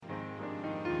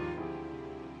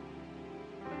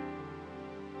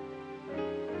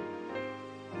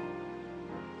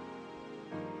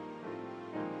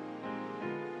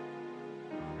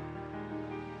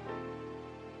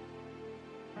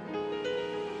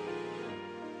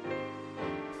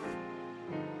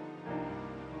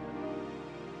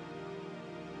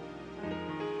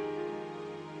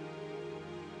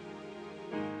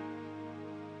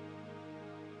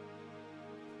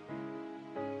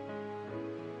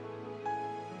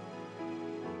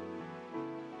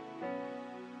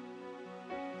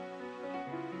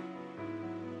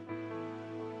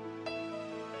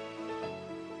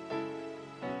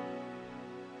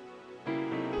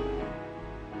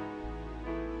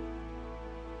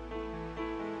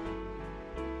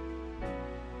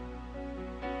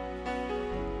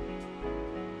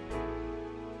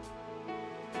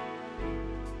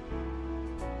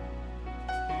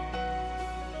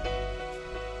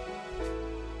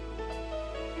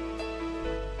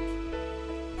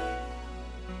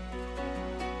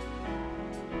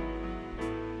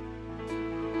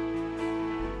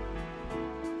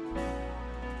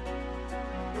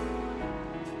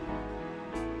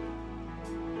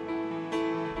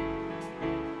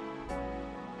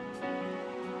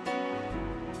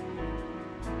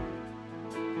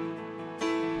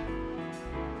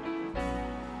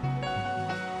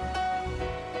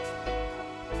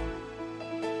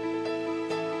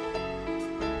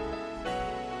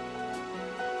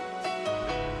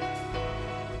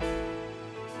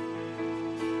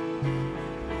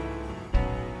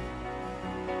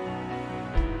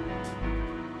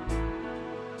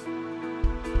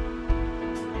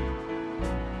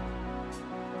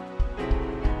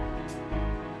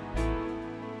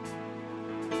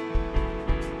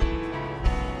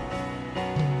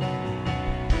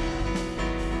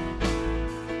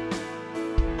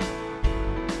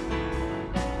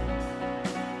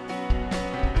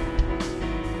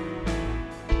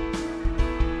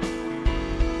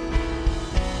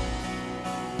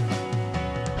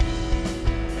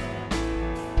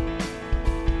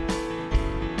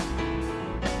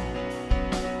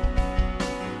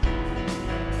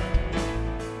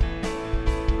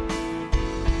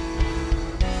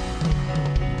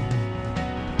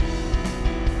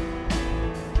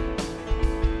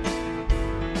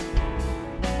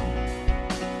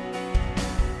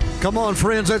Come on,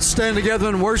 friends, let's stand together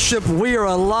and worship. We are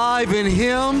alive in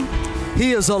Him.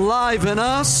 He is alive in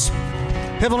us.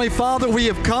 Heavenly Father, we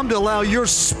have come to allow your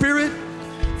Spirit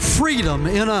freedom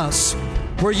in us.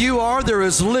 Where you are, there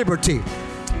is liberty.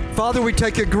 Father, we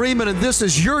take agreement, and this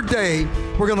is your day.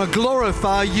 We're going to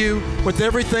glorify you with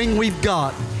everything we've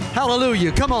got.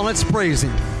 Hallelujah. Come on, let's praise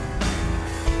Him.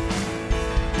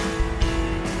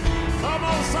 Come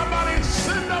on, somebody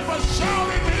send up a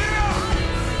shout in here.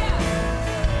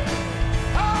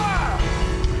 Ah!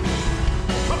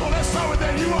 Come on, let's start with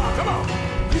that. You are. Come on.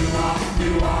 You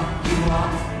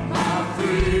are my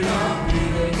freedom.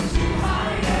 Leading to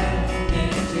higher,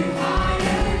 leading to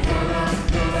higher. Your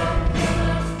love,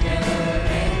 never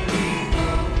ending.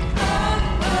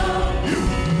 Oh,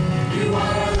 you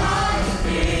are alive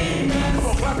in us. Come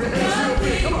on, clap your hands real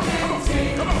big.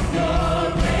 Come on.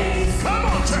 Your grace. Come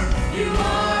on, church. You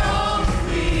are all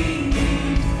we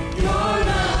need. Your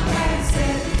love has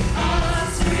set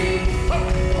us free.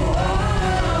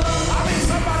 I need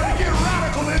somebody to get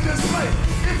radical in this place.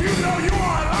 If you know you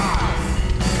are alive,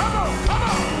 come on.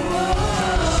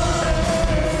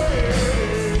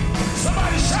 Hey.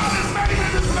 Somebody shout His name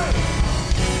in this place.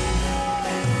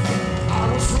 I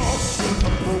was lost with a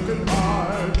broken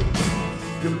heart.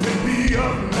 You picked me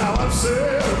up, now I'm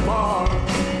set apart.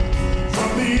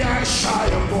 From the ash I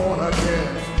am born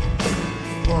again,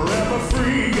 forever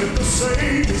free in the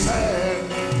Savior's hand.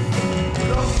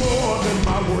 No more than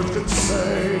my word could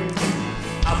say.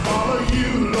 I follow you,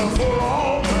 Lord, for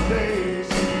all my days.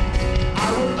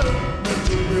 I will learn that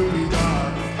you will be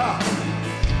done. I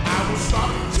will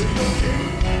stop to your King.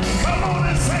 Come on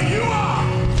and say you are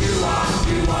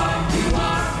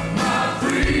my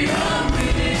freedom.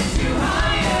 Lift you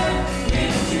higher.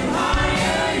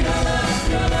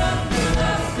 Your love,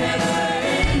 never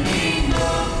ending.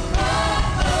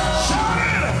 Shout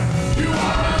it. You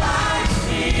are alive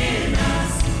in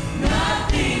us.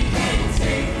 Nothing can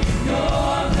take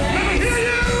your place. Let me hear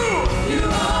you. You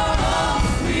are all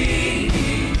we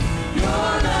need. Your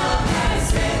love has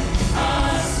set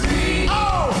us free.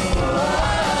 Oh.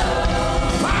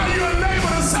 Find you a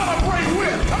neighbor to celebrate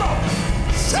with. Come on.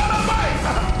 Celebrate.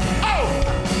 Oh.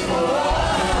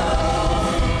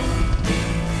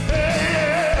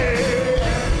 Hey.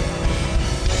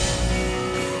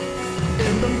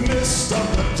 In the midst of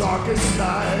the darkest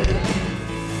night,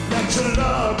 let your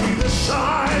love be the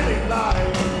shining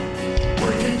light,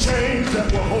 breaking chains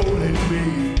that were holding me.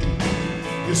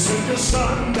 You sent your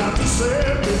son down to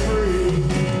set me free.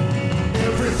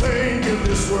 Everything in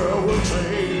this world will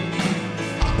change.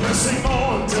 I'm pressing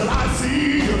on till I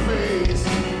see your face.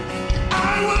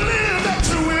 I will live that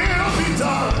your will be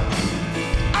done.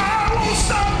 I won't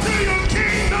stop till your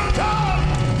kingdom come.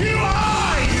 You are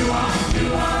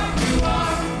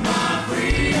my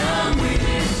freedom. We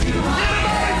lift you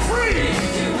higher. Free.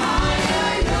 Lift you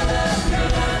higher. Your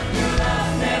love,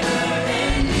 never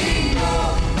ending.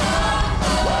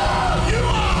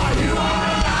 You are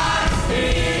alive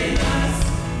in us.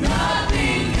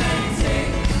 Nothing can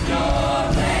take your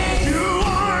place. You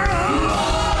are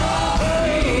all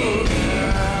we need.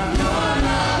 Your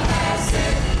love has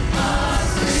set us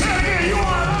free. Say it again. You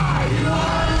are alive. You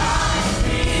are alive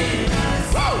in us.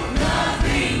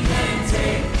 Nothing can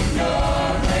take your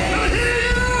place. Let me hear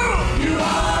you. You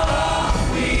are all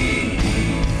we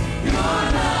need. Your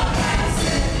love has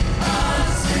set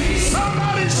us free.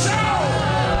 Somebody shout.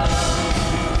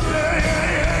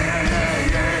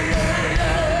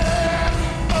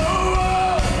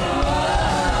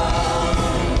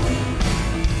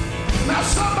 Now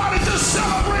somebody just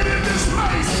celebrate in this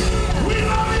place. We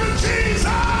love you, Jesus.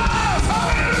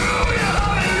 Hallelujah,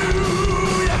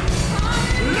 hallelujah.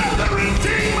 Let the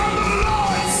Redeemer of the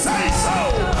Lord say so.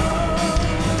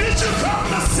 Did you come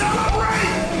to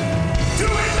celebrate? Do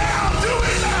it now, do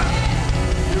it now.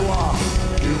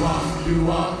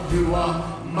 You are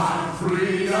my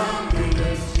freedom. We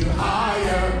lift you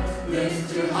higher,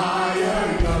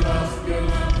 Your love,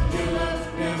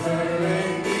 never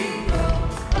ending.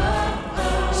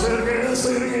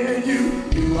 Say it again. You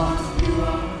are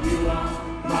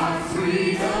my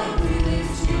freedom. We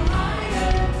lift you higher,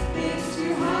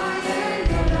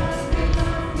 Your love,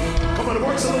 come on, it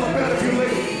works a little better if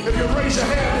you raise your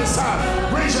hand this time.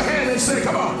 Raise your hand and say,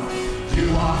 come on. You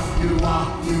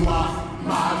are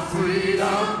my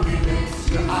freedom. We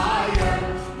lift you higher,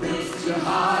 Your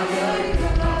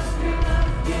love,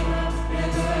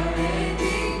 never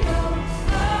ending.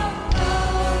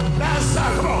 Last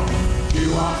time, come on. You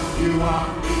are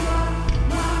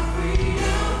my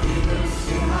freedom. We lift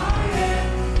you higher,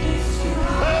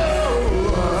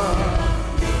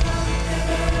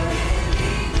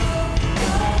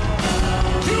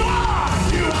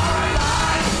 You are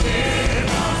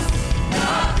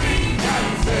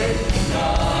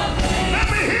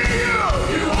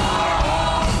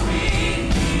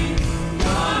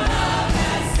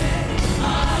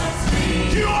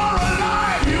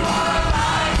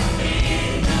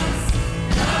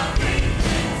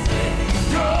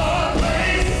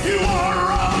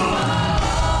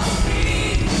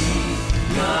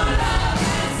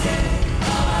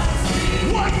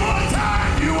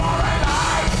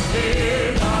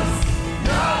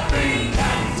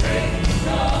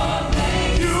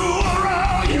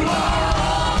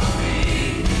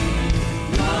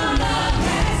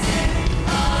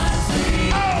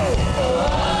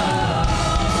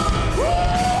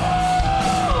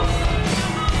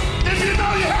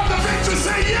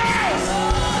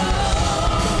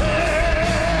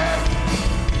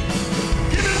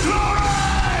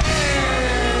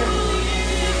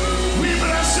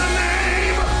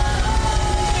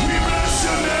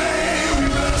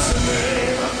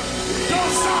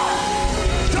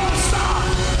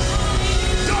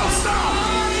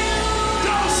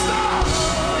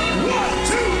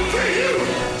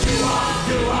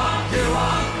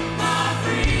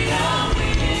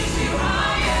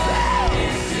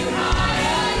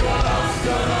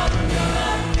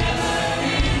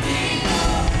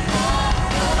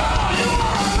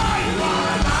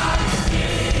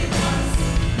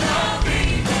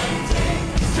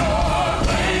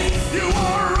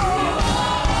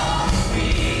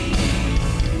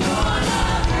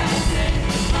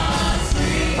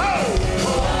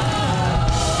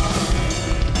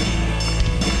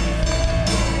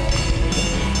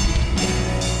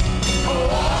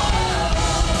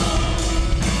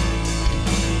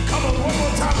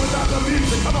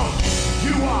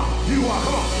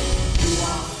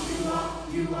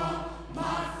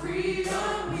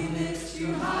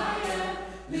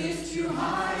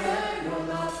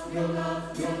You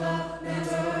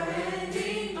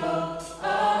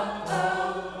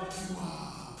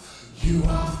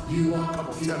are. Come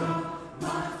on, tell him.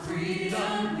 My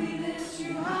freedom, we lift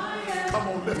you higher. Come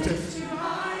on, lift it.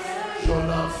 Your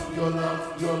love, your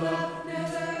love, your love.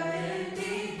 Never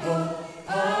ending. Oh,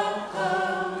 oh,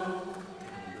 oh.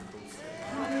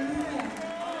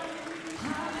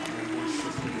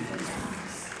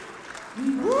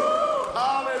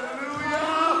 Hallelujah.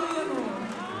 Hallelujah.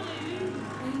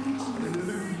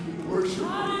 Hallelujah. Worship.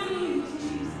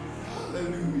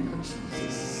 Hallelujah,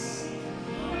 Jesus.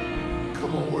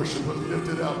 Come on, worship us. Lift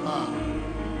it up high.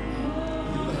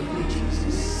 We love you,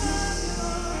 Jesus.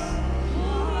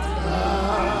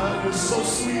 Ah, you're so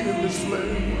sweet in this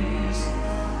place.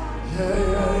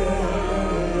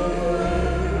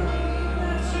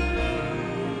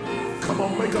 Come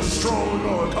on, make us strong,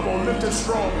 Lord. Come on, lift it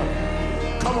stronger.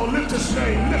 Come on, lift his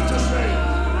name, lift his name.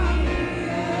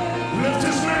 Lift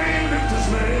his name, lift his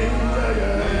name.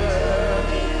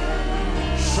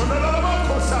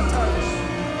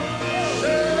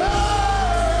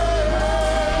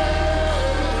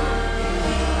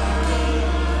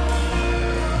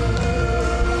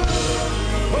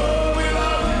 Oh, we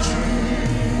love you,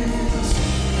 Jesus.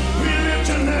 We lift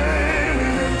your name, we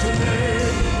lift your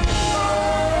name.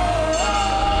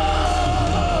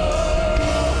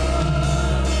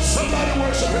 Somebody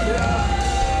worship him, yeah.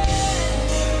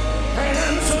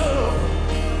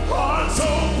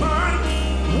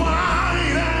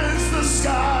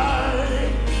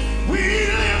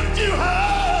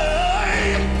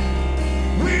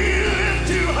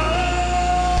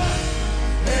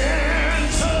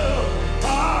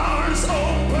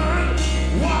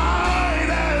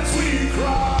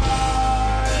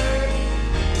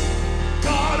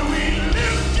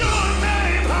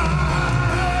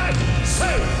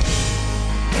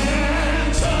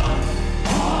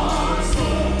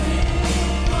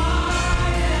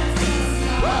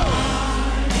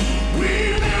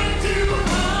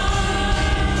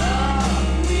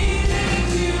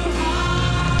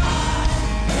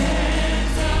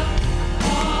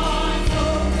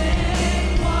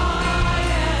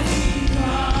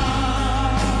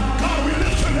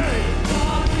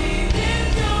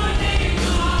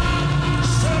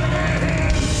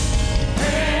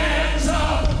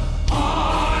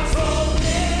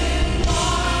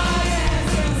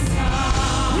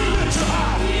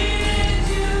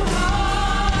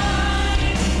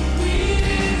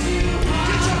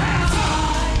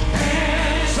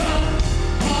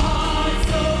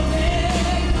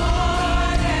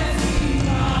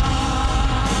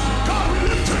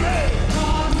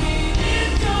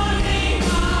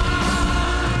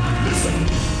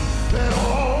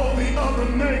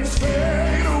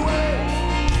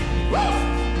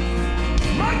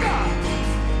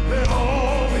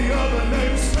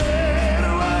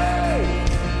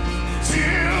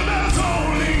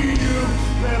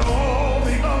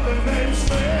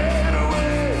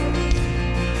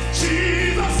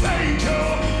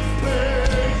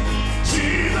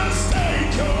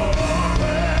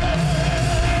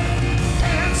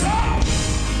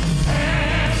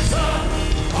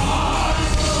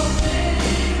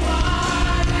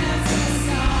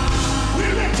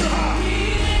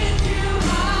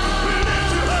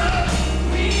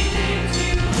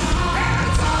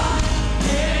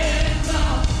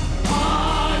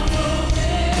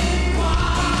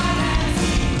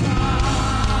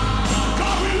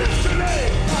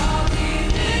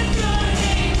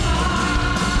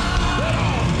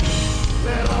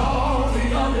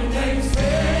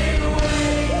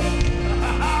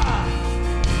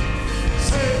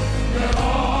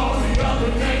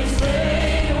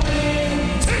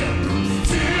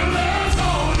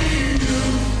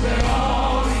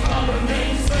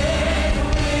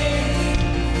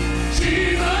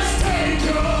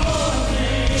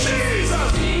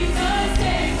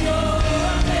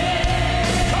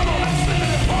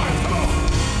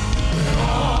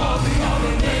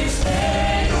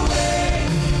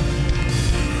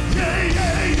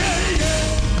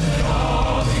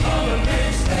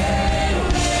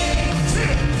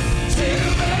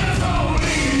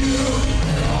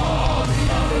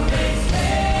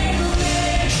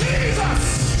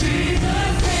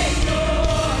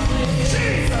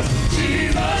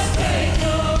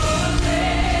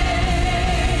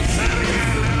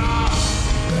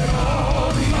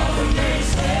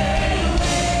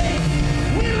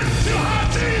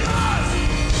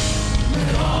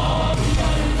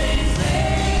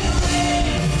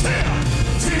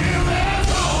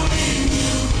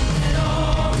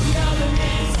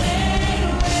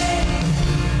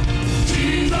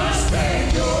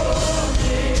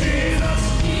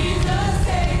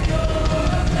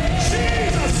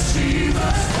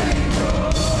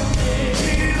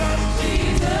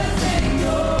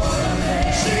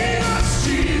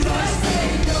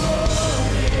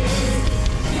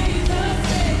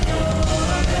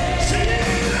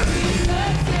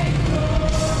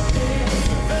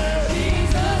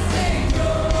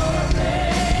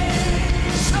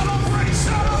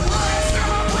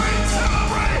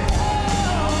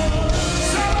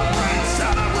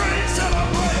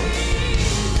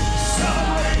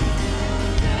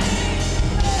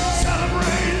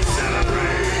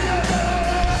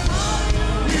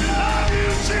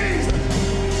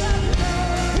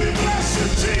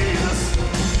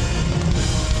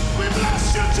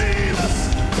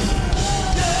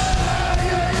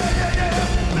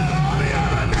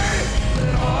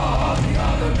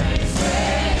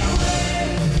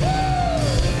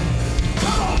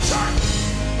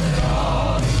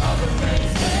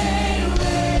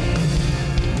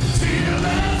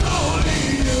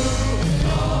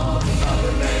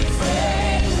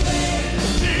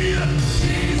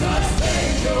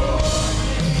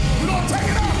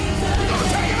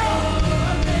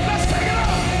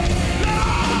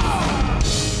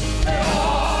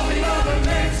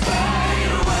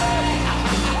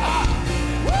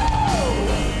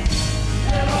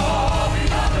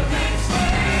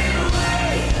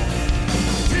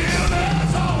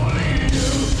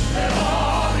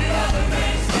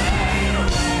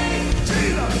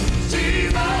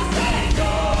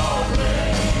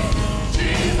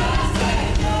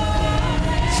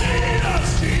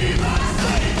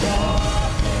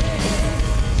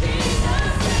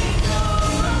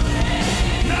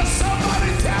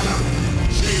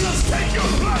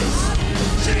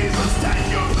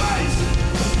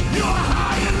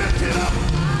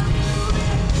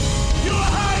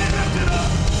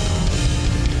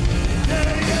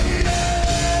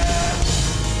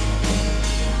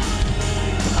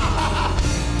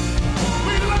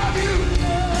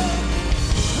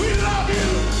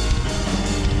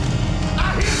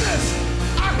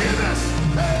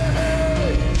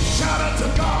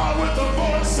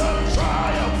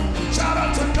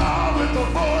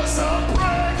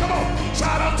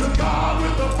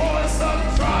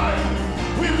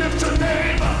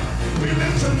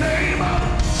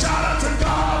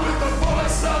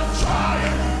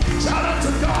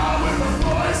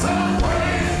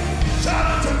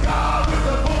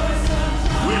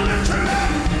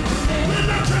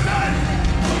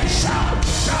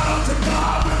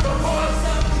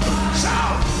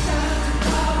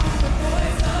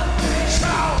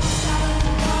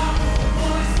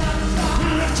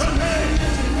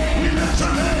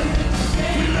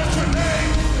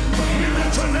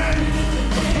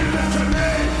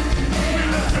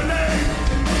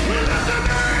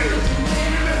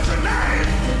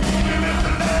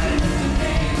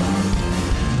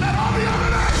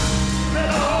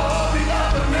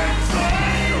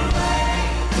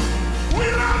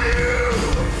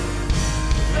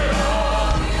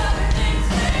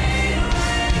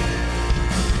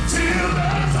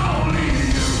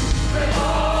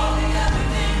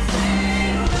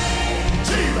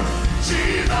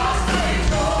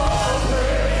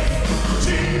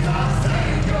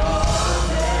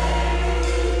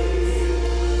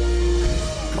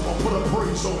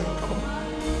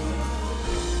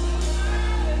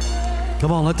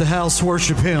 Come on, let the house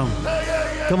worship Him.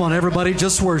 Come on, everybody,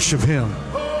 just worship Him.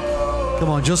 Come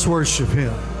on, just worship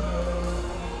Him.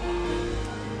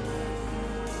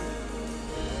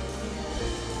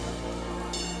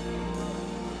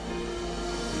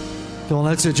 Come on,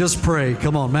 that's it. Just pray.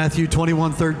 Come on, Matthew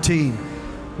 21:13.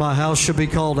 My house shall be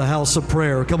called a house of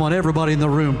prayer. Come on, everybody in the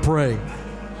room, pray.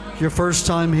 Your first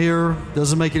time here,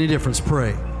 doesn't make any difference.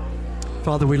 Pray.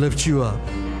 Father, we lift you up.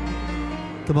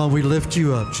 Come on, we lift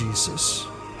you up, Jesus.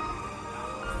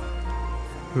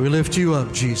 We lift you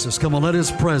up, Jesus. Come on, let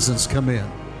His presence come in.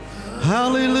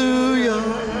 Hallelujah.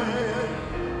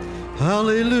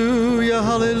 Hallelujah,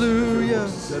 hallelujah.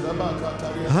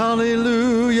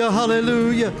 Hallelujah,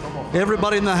 hallelujah.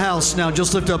 Everybody in the house now,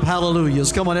 just lift up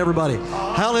hallelujahs. Come on, everybody.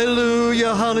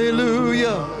 Hallelujah,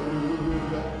 hallelujah.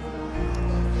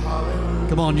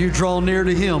 Come on, you draw near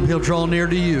to Him, He'll draw near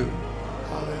to you.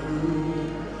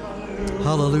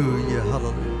 Hallelujah,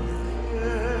 hallelujah.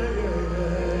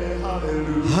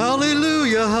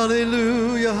 Hallelujah,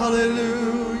 hallelujah, hallelujah.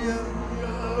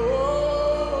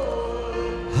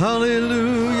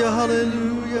 Hallelujah,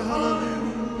 hallelujah, hallelujah.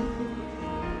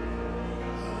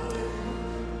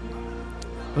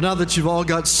 Well, now that you've all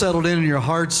got settled in and your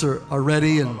hearts are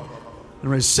ready and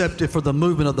receptive for the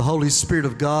movement of the Holy Spirit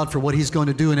of God, for what He's going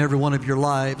to do in every one of your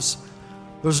lives,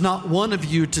 there's not one of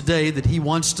you today that He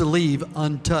wants to leave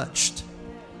untouched.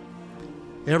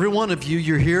 Every one of you,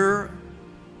 you're here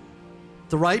at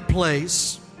the right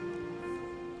place.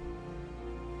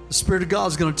 The Spirit of God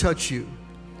is going to touch you.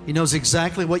 He knows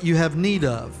exactly what you have need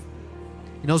of.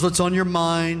 He knows what's on your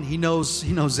mind. He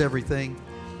knows everything.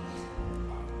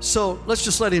 So let's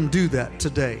just let Him do that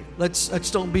today. Let's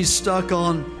don't be stuck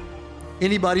on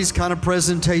anybody's kind of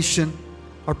presentation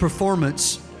or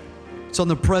performance. It's on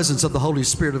the presence of the Holy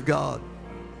Spirit of God.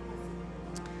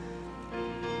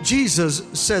 Jesus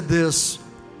said this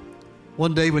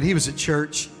one day when He was at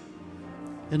church.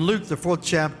 In Luke, the 4th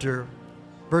chapter,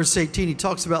 verse 18, He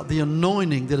talks about the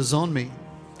anointing that is on me.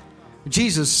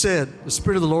 Jesus said, the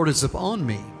Spirit of the Lord is upon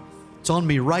me. It's on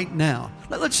me right now.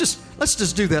 Let's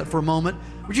just do that for a moment.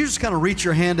 Would you just kind of reach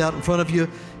your hand out in front of you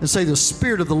and say, the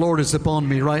Spirit of the Lord is upon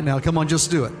me right now. Come on, just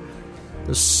do it.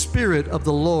 The Spirit of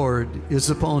the Lord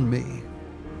is upon me.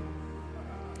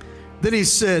 Then He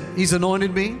said, He's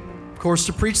anointed me, of course,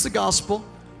 to preach the gospel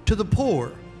to the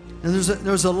poor. And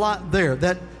there's a lot there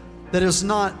that is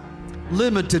not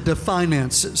limited to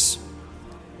finances.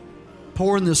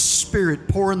 Poor in the spirit,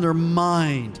 poor in their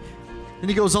mind. And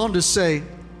He goes on to say,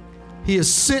 He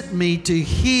has sent me to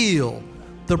heal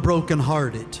the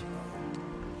brokenhearted.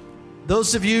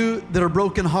 Those of you that are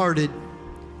brokenhearted,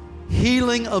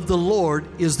 healing of the Lord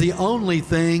is the only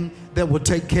thing that will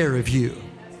take care of you.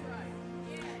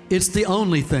 It's the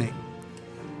only thing.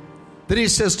 Then He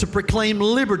says to proclaim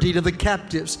liberty to the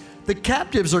captives. The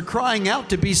captives are crying out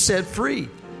to be set free.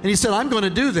 And He said, I'm going to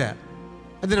do that.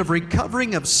 And then of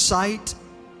recovering of sight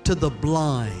to the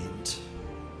blind.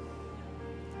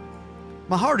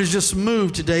 My heart is just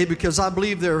moved today because I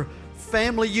believe there are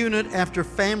family unit after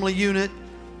family unit,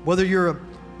 whether you're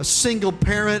a single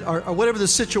parent or whatever the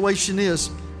situation is,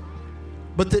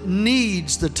 but that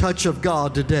needs the touch of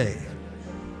God today.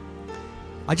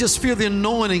 I just feel the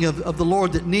anointing of the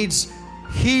Lord that needs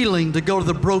healing to go to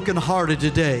the brokenhearted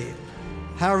today.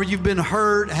 However you've been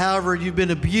hurt, however you've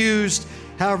been abused,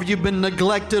 however you've been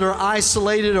neglected or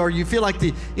isolated, or you feel like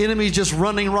the enemy's just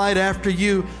running right after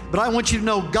you. But I want you to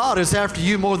know God is after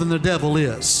you more than the devil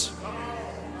is.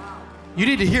 You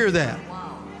need to hear that.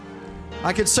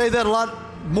 I could say that a lot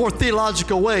more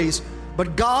theological ways,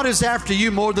 but God is after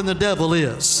you more than the devil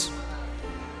is.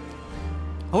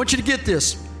 I want you to get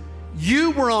this.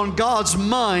 You were on God's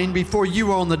mind before you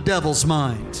were on the devil's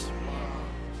mind.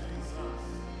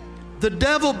 The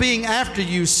devil being after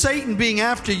you, Satan being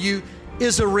after you,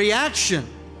 is a reaction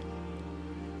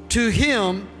to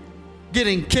him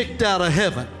getting kicked out of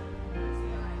heaven.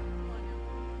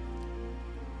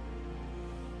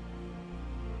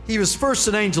 He was first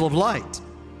an angel of light,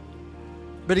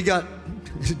 but he got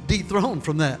dethroned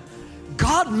from that.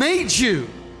 God made you.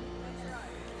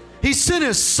 He sent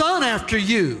His Son after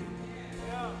you.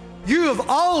 You have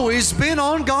always been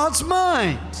on God's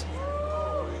mind.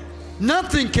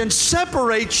 Nothing can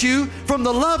separate you from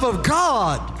the love of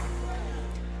God.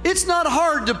 It's not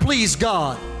hard to please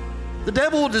God. The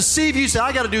devil will deceive you, say,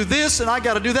 I got to do this and I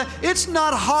got to do that. It's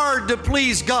not hard to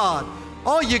please God.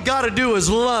 All you got to do is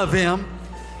love Him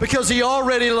because He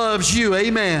already loves you.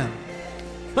 Amen.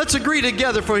 Let's agree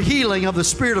together for healing of the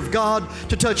Spirit of God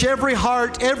to touch every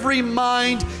heart, every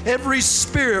mind, every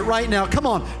spirit right now. Come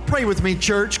on, pray with me,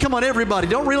 church. Come on, everybody.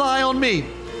 Don't rely on me.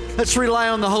 Let's rely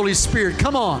on the Holy Spirit.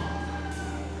 Come on.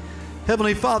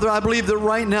 Heavenly Father, I believe that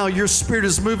right now your Spirit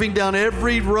is moving down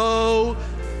every row,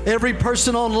 every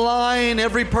person online,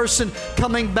 every person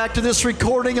coming back to this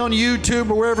recording on YouTube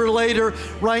or wherever later.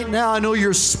 Right now, I know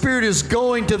your Spirit is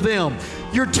going to them.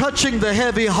 You're touching the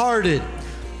heavy-hearted.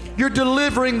 You're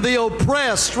delivering the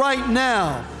oppressed right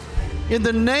now. In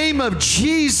the name of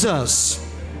Jesus.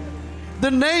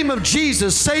 The name of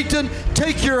Jesus. Satan,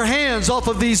 take your hands off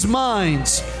of these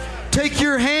minds. Take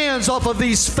your hands off of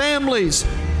these families.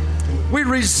 We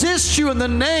resist you in the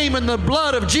name and the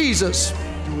blood of Jesus.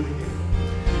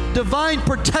 Divine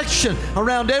protection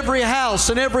around every house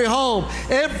and every home,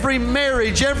 every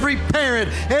marriage, every parent,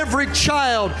 every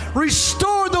child.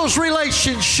 Restore those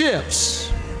relationships.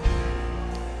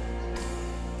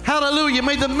 Hallelujah.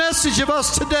 May the message of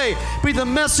us today be the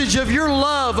message of your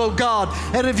love, oh God,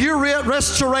 and of your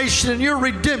restoration and your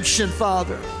redemption,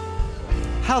 Father.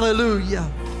 Hallelujah.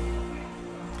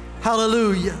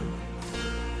 Hallelujah.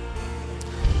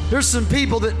 There's some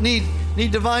people that need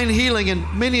divine healing, and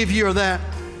many of you are that.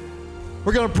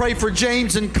 We're going to pray for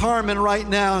James and Carmen right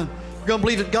now, and we're going to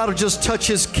believe that God will just touch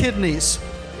his kidneys.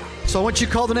 So I want you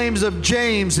to call the names of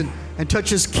James and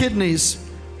touch his kidneys.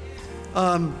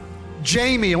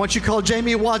 Jamie, I want you to call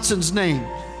Jamie Watson's name.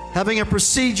 Having a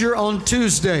procedure on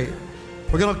Tuesday.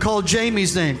 We're going to call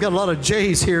Jamie's name. Got a lot of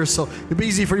J's here, so it'll be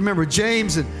easy for you to remember.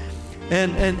 James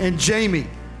and Jamie.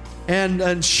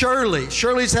 And Shirley.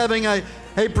 Shirley's having a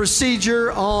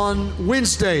procedure on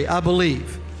Wednesday, I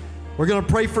believe. We're going to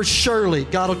pray for Shirley.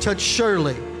 God will touch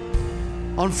Shirley.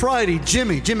 On Friday,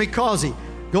 Jimmy Causey,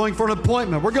 going for an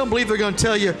appointment. We're going to believe they're going to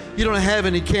tell you you don't have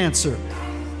any cancer.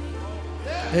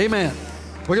 Amen.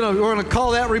 We're going to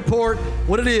call that report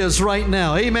what it is right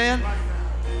now. Amen.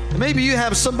 And maybe you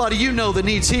have somebody you know that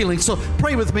needs healing. So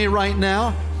pray with me right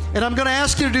now. And I'm going to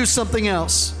ask you to do something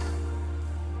else.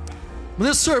 When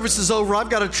this service is over, I've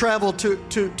got to travel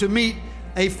to meet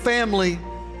a family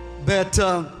that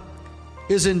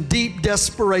is in deep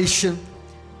desperation.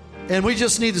 And we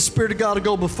just need the Spirit of God to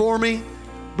go before me.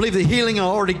 I believe the healing will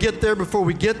already get there before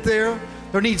we get there.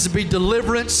 There needs to be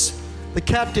deliverance. The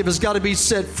captive has got to be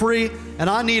set free. And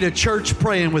I need a church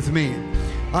praying with me.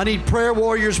 I need prayer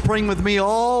warriors praying with me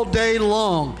all day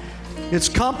long. It's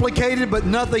complicated, but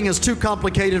nothing is too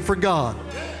complicated for God.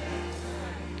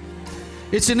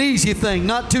 It's an easy thing,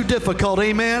 not too difficult.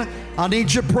 Amen. I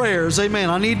need your prayers. Amen.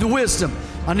 I need the wisdom.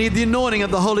 I need the anointing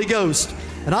of the Holy Ghost.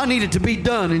 And I need it to be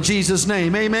done in Jesus'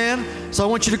 name. Amen. So I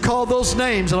want you to call those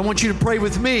names, and I want you to pray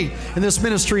with me in this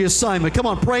ministry assignment. Come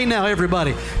on, pray now,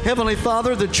 everybody. Heavenly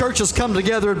Father, the church has come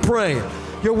together and pray.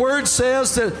 Your word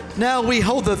says that now we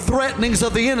hold the threatenings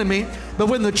of the enemy, but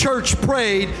when the church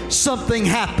prayed, something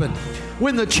happened.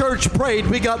 When the church prayed,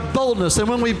 we got boldness, and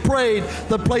when we prayed,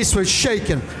 the place was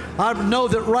shaken. I know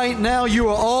that right now you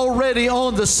are already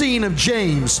on the scene of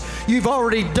James. You've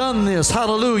already done this.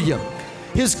 Hallelujah.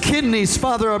 His kidneys,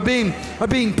 Father, are being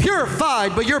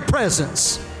purified by your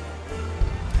presence.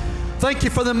 Thank you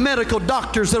for the medical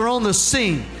doctors that are on the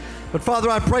scene. But Father,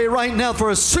 I pray right now for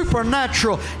a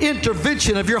supernatural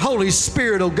intervention of your Holy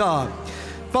Spirit, oh God.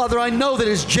 Father, I know that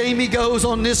as Jamie goes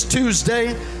on this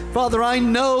Tuesday, Father, I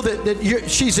know that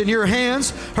she's in your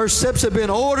hands. Her steps have been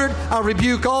ordered. I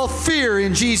rebuke all fear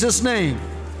in Jesus' name.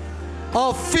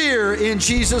 All fear in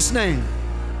Jesus' name.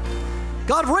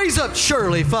 God, raise up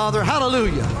Shirley, Father.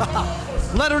 Hallelujah.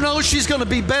 Let her know she's going to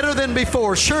be better than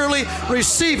before. Shirley,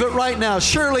 receive it right now.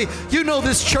 Shirley, you know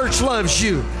this church loves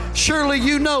you. Shirley,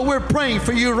 you know we're praying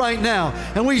for you right now,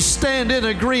 and we stand in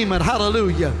agreement.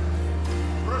 Hallelujah.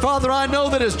 Father, I know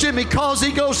that as Jimmy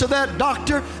Causey goes to that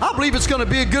doctor, I believe it's going to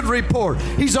be a good report.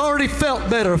 He's already felt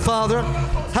better, Father.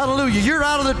 Hallelujah. You're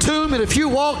out of the tomb, and if you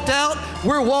walked out,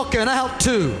 we're walking out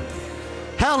too.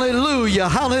 Hallelujah.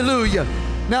 Hallelujah.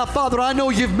 Now, Father, I know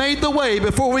you've made the way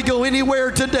before we go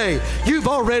anywhere today. You've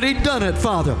already done it,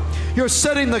 Father. You're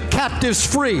setting the captives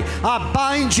free. I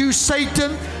bind you,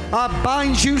 Satan. I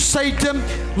bind you, Satan.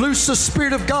 Loose the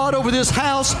Spirit of God over this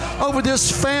house, over this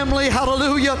family.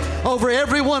 Hallelujah. Over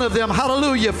every one of them.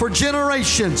 Hallelujah. For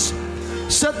generations.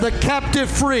 Set the captive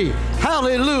free.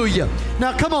 Hallelujah.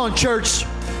 Now, come on, church.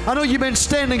 I know you've been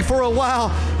standing for a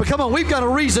while, but come on, we've got a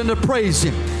reason to praise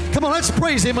Him. Come on, let's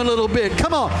praise Him a little bit.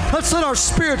 Come on, let's let our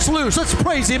spirits loose. Let's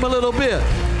praise Him a little bit.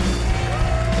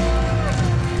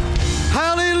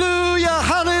 Hallelujah,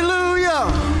 hallelujah.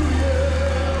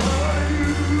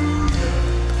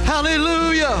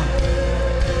 Hallelujah.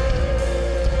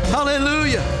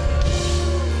 Hallelujah.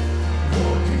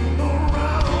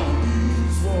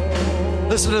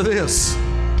 Listen to this.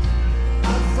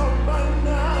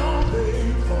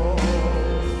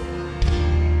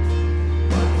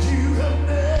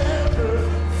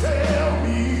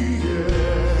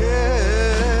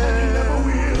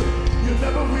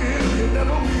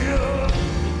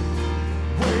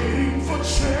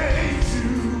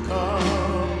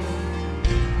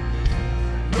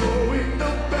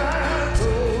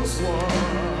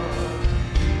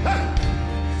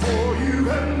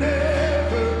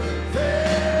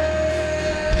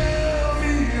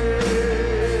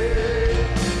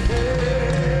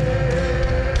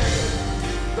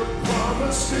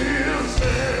 promise still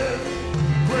stands.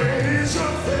 Great is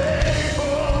your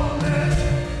faithfulness,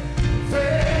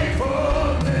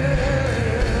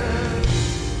 faithfulness.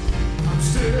 I'm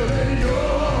still in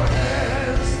your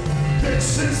hands.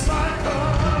 This is my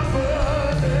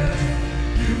confidence.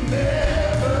 You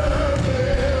never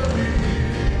fail me.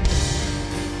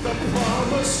 The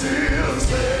promise still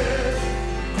stands.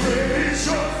 Great is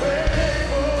your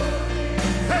faithfulness,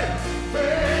 hey,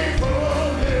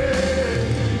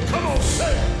 faithfulness. Come on,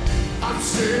 say, I'm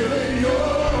still in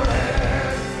your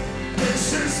hands.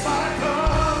 This is my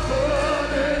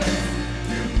confidence.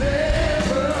 You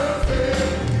never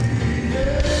fail me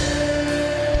yet.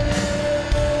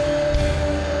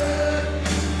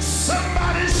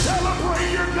 Somebody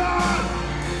celebrate your God.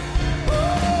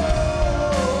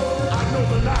 Oh, I know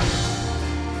the night.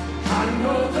 I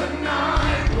know the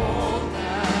night won't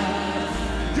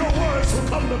last. Your words will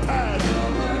come to pass.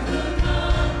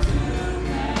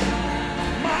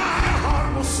 My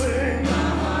heart will sing.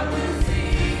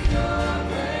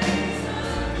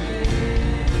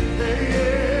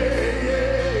 Yeah,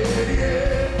 yeah,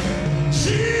 yeah.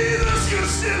 Jesus, you're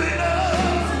still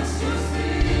enough.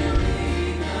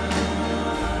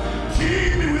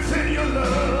 Keep me within your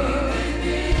love.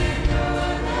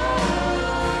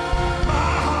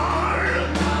 My heart.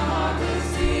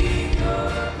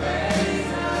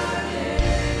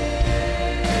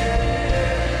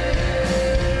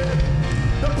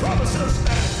 The promise still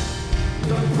stands.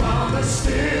 The promise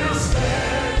still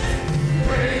stands.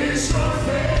 Great is your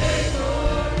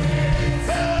faithfulness.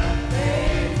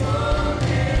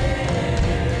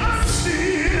 I'm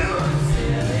still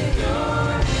in your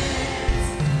hands.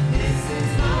 This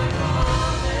is my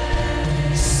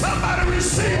promise. Somebody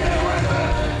receive that right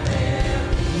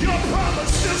there. Your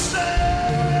promise still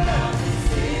stands.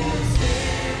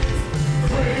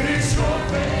 Great is your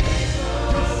faithfulness.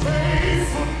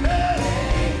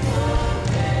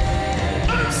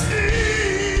 I'm still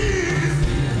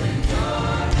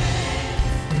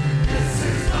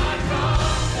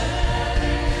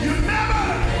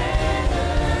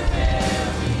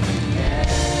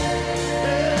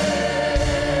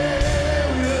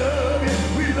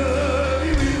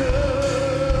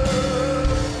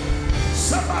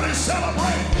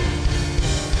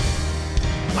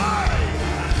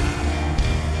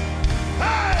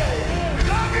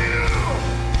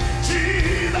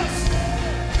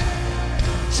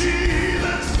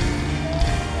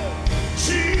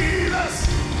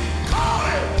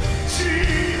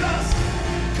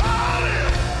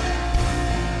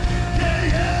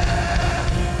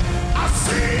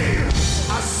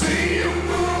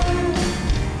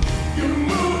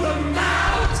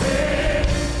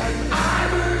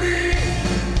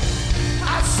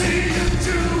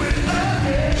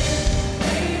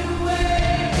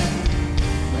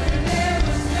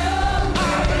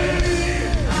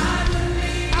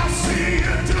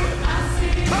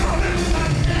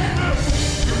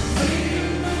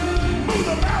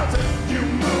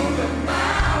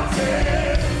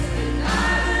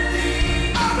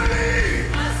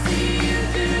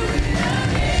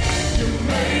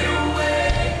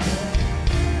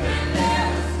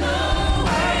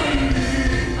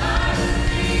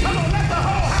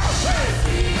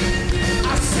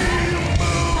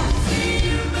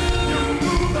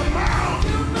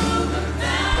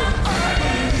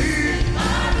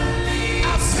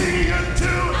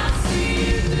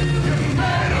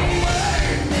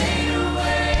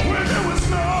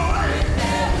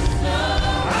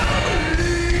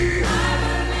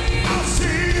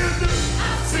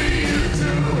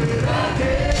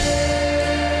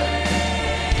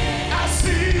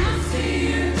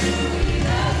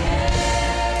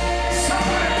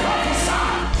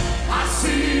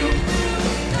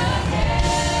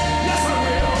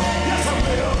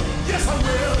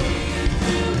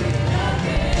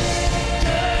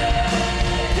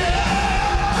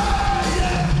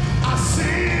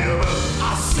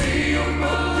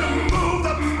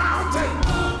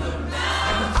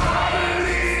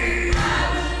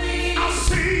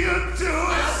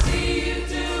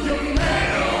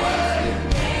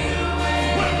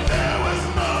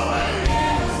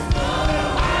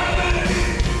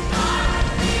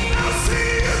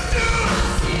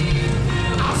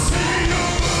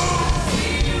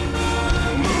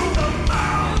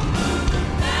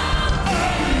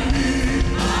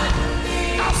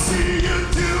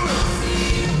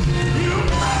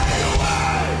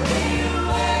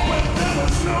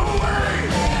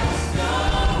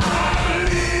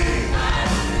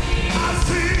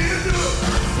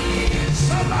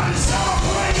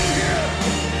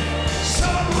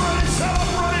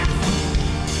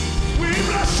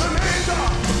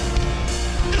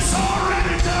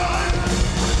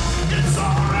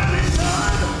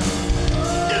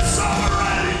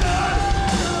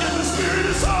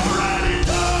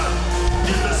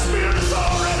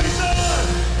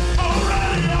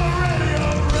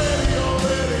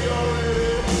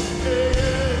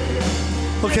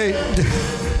Okay,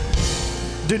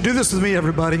 do this with me,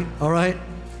 everybody, all right?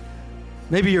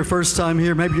 Maybe your first time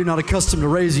here, maybe you're not accustomed to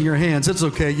raising your hands. It's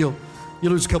okay, you'll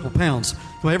lose a couple pounds.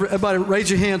 Everybody raise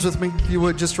your hands with me, if you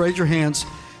would, just raise your hands.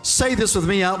 Say this with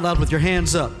me out loud with your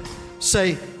hands up.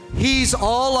 Say, He's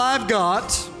all I've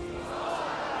got.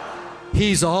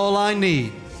 He's all I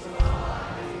need.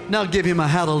 Now give Him a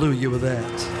hallelujah with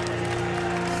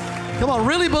that. Come on,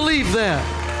 really believe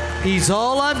that. He's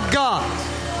all I've got.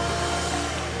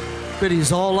 But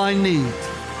He's all I need.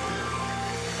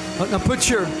 Now put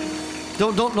your,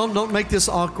 don't make this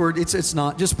awkward. It's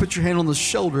not. Just put your hand on the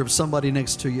shoulder of somebody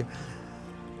next to you.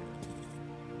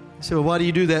 You say, well, why do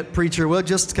you do that, preacher? Well,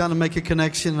 just to kind of make a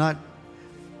connection.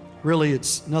 Really,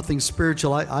 it's nothing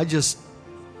spiritual. I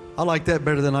like that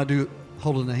better than I do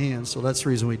holding the hand. So that's the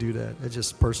reason we do that. It's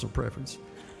just personal preference.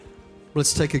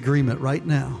 Let's take agreement right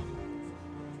now.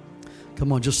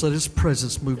 Come on, just let His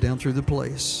presence move down through the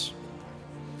place.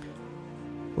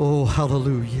 Oh,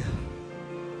 hallelujah.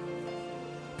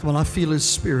 Come on, I feel His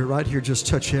Spirit right here just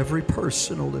touch every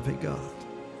person, oh living God.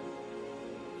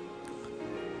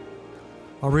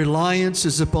 Our reliance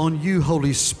is upon You,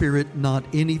 Holy Spirit, not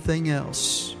anything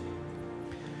else.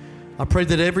 I pray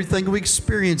that everything we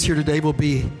experience here today will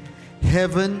be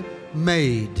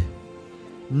heaven-made,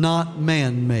 not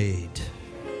man-made.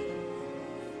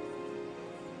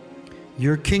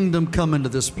 Your kingdom come into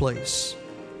this place.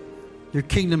 Your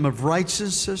kingdom of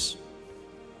righteousness,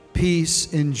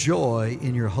 peace, and joy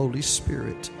in Your Holy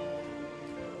Spirit.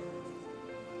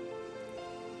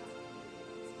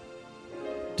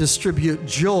 Distribute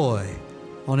joy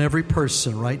on every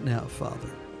person right now, Father.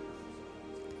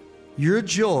 Your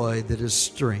joy that is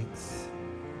strength.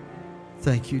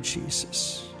 Thank You,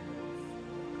 Jesus.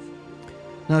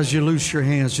 Now as you loose your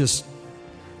hands, just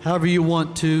however you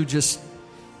want to, just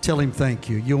tell Him thank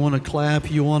you. You want to clap,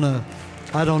 you want to,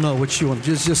 I don't know what you want.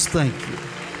 Just thank You.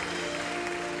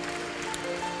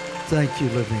 Thank You,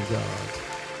 living God.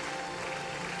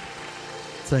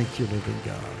 Thank You, living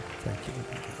God. Thank You,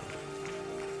 living God.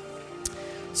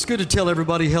 It's good to tell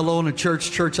everybody hello in a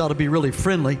church. Church ought to be really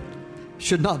friendly.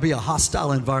 Should not be a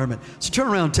hostile environment. So turn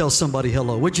around and tell somebody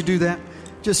hello. Would you do that?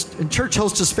 Just, and church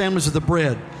hostess families with the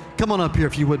bread. Come on up here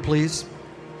if you would, please.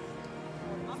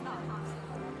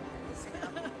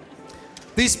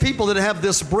 These people that have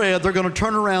this bread, they're going to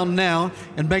turn around now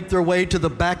and make their way to the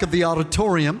back of the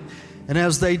auditorium. And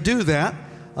as they do that,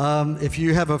 if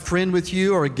you have a friend with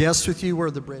you or a guest with you, where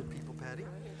are the bread people, Patty?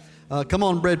 Come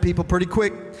on, bread people, pretty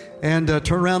quick. And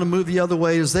turn around and move the other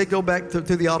way as they go back through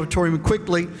the auditorium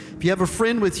quickly. If you have a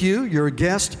friend with you, you're a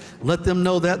guest, let them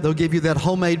know that. They'll give you that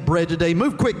homemade bread today.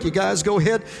 Move quick, you guys. Go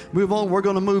ahead. Move on. We're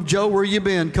going to move. Joe, where you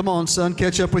been? Come on, son.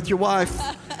 Catch up with your wife.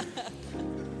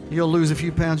 You'll lose a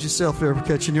few pounds yourself there for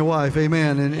catching your wife.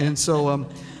 Amen. And so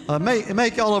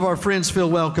make all of our friends feel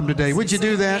welcome today. Would you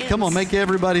do that? Come on, make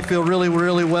everybody feel really,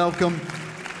 really welcome.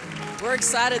 We're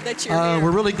excited that you're here. We're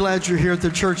really glad you're here at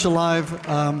the Church Alive.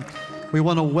 We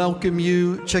want to welcome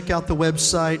you. Check out the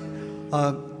website.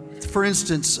 For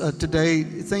instance, today,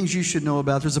 things you should know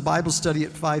about. There's a Bible study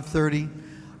at 5:30.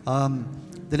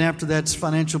 Then after that, it's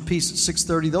Financial Peace at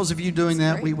 6:30. Those of you doing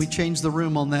that, we changed the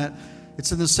room on that.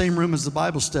 It's in the same room as the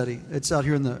Bible study. It's out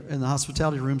here in the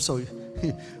hospitality room. So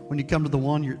when you come to the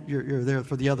one, you're there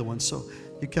for the other one. So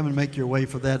you come and make your way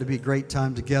for that. It'd be a great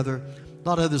time together. A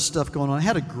lot of other stuff going on. I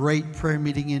had a great prayer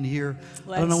meeting in here.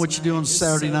 I don't know what you do on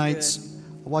Saturday nights. Good.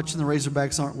 Watching the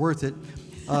Razorbacks aren't worth it.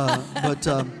 But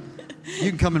you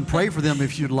can come and pray for them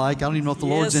if you'd like. I don't even know if the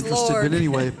Lord's interested. Lord.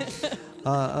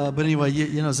 But anyway,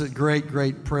 it's a great,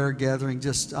 great prayer gathering.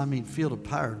 Just, feel the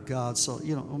power of God. So,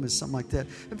 don't miss something like that.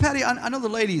 And Patty, I know the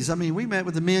ladies. We met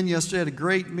with the men yesterday. Had a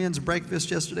great men's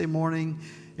breakfast yesterday morning.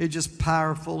 It was just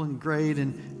powerful and great.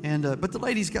 But the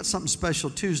ladies got something special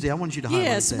Tuesday. I wanted you to highlight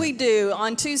that. Yes, we do.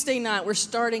 On Tuesday night, we're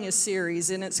starting a series,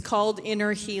 and it's called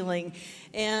Inner Healing.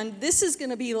 And this is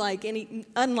going to be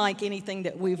unlike anything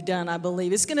that we've done, I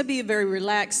believe. It's going to be a very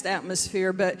relaxed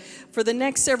atmosphere, but for the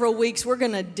next several weeks, we're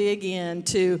going to dig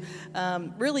into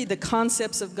really the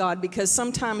concepts of God, because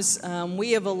sometimes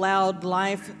we have allowed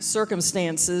life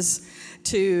circumstances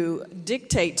to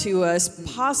dictate to us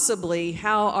possibly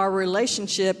how our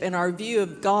relationship and our view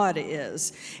of God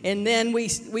is. And then we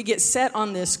get set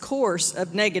on this course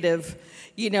of negative,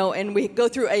 and we go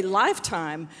through a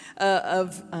lifetime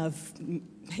of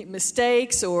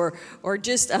mistakes or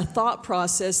just a thought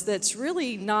process that's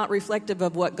really not reflective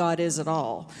of what God is at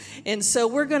all. And so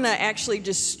we're going to actually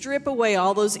just strip away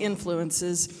all those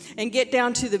influences and get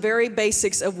down to the very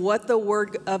basics of what the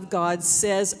Word of God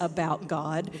says about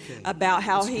God, about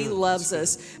how He loves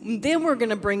us. Then we're going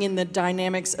to bring in the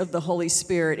dynamics of the Holy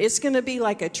Spirit. It's going to be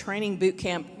like a training boot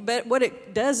camp, but what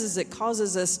it does is it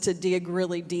causes us to dig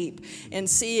really deep and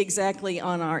see exactly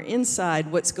on our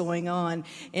inside what's going on,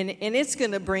 and it's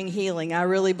going to bring healing. I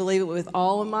really believe it with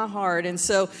all of my heart. And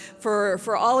so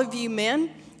for all of you men,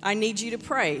 I need you to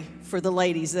pray for the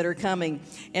ladies that are coming.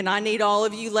 And I need all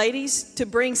of you ladies to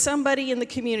bring somebody in the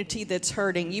community that's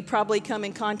hurting. You probably come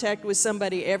in contact with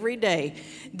somebody every day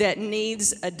that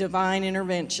needs a divine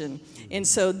intervention. And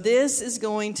so this is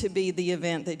going to be the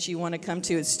event that you want to come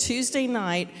to. It's Tuesday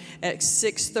night at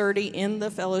 6:30 in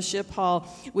the fellowship hall.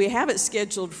 We have it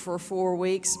scheduled for 4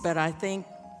 weeks, but I think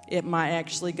it might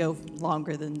actually go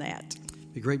longer than that.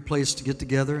 Be a great place to get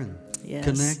together and Yes.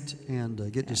 connect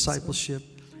and get discipleship.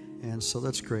 And so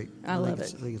that's great. I love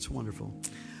it. I think it's wonderful.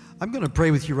 I'm going to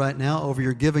pray with you right now over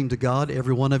your giving to God,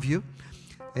 every one of you.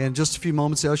 And just a few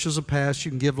moments, the ushers will pass. You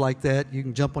can give like that. You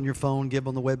can jump on your phone, give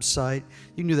on the website.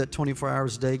 You can do that 24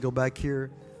 hours a day. Go back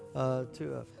here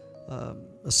to a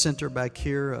center back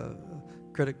here, a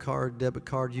credit card, debit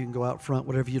card. You can go out front,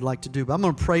 whatever you'd like to do. But I'm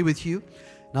going to pray with you.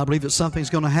 And I believe that something's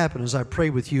going to happen as I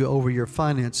pray with you over your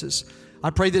finances.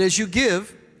 I pray that as you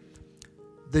give,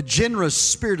 the generous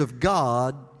Spirit of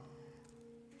God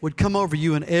would come over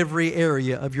you in every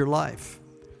area of your life.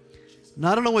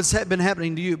 Now, I don't know what's been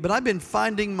happening to you, but I've been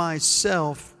finding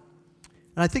myself,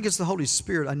 and I think it's the Holy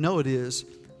Spirit, I know it is,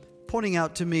 pointing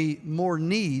out to me more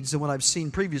needs than what I've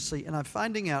seen previously, and I'm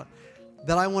finding out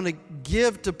that I want to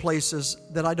give to places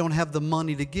that I don't have the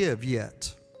money to give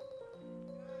yet.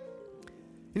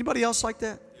 Anybody else like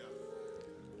that?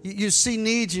 You see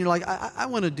needs and you're like, I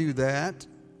want to do that.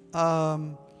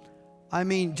 I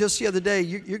mean, just the other day,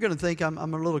 you're going to think I'm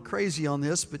a little crazy on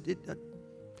this, but it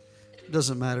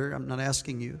doesn't matter. I'm not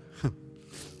asking you.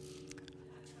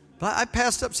 But I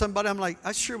passed up somebody. I'm like,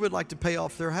 I sure would like to pay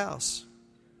off their house.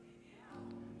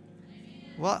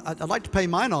 Well, I'd like to pay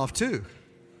mine off too.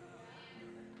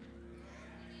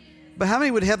 But how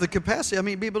many would have the capacity? I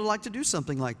mean, be able to like to do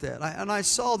something like that. I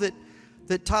saw that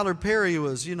Tyler Perry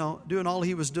was, doing all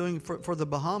he was doing for the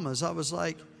Bahamas. I was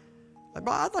like,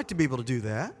 I'd like to be able to do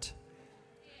that.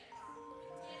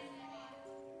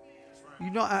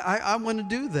 I want to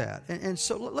do that. And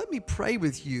so let me pray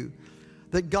with you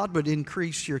that God would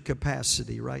increase your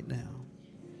capacity right now.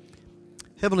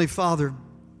 Heavenly Father,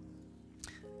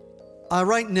 I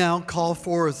right now call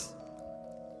forth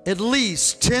at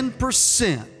least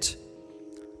 10%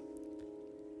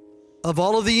 of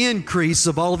all of the increase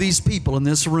of all of these people in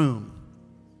this room.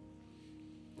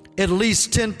 At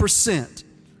least 10%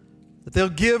 that they'll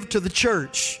give to the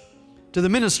church, to the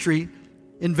ministry,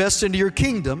 invest into your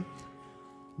kingdom.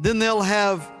 Then they'll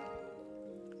have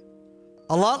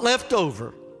a lot left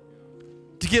over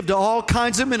to give to all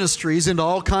kinds of ministries and to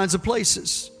all kinds of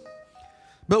places.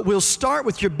 But we'll start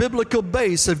with your biblical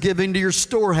base of giving to your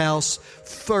storehouse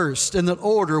first, and that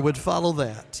order would follow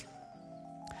that.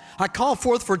 I call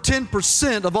forth for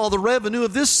 10% of all the revenue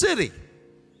of this city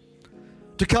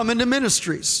to come into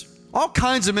ministries, all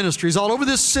kinds of ministries all over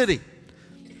this city.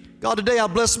 God, today I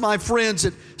bless my friends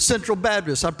at Central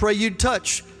Baptist. I pray you'd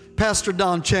touch Pastor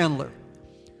Don Chandler.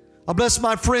 I bless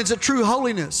my friends at True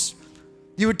Holiness.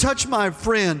 You would touch my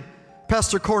friend,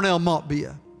 Pastor Cornell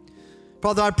Montbia.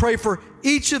 Father, I pray for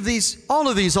each of these, all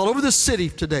over the city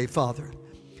today, Father.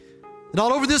 And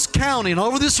all over this county and all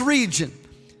over this region.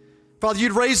 Father,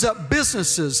 you'd raise up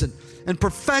businesses and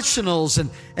professionals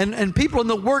and people in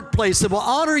the workplace that will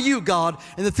honor you, God,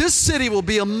 and that this city will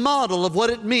be a model of what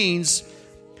it means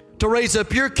to raise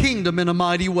up your kingdom in a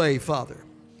mighty way, Father.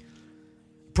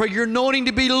 Pray your anointing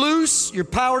to be loose, your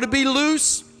power to be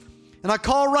loose. And I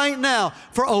call right now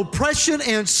for oppression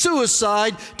and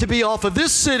suicide to be off of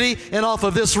this city and off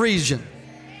of this region.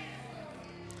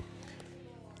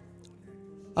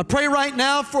 I pray right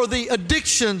now for the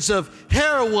addictions of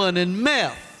heroin and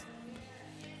meth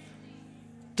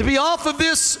to be off of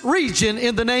this region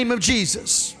in the name of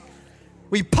Jesus.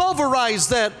 We pulverize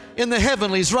that in the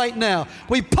heavenlies right now.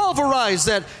 We pulverize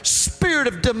that spirit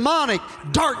of demonic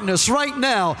darkness right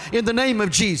now in the name of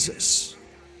Jesus.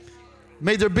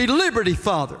 May there be liberty,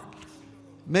 Father.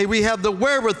 May we have the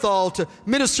wherewithal to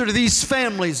minister to these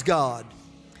families, God,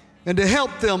 and to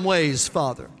help them ways,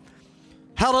 Father.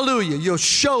 Hallelujah. You'll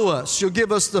show us. You'll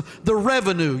give us the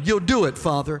revenue. You'll do it,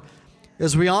 Father,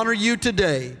 as we honor you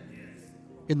today.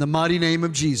 In the mighty name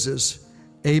of Jesus,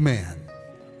 amen.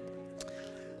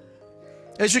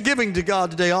 As you're giving to God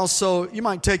today, also, you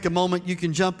might take a moment. You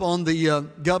can jump on the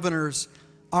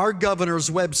our governor's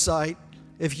website,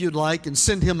 if you'd like, and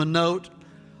send him a note.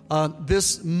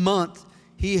 This month,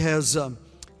 he has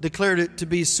declared it to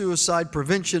be Suicide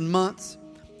Prevention Month.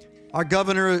 Our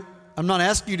governor, I'm not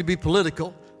asking you to be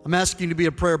political. I'm asking you to be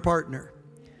a prayer partner.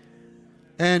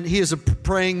 And he is a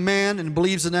praying man and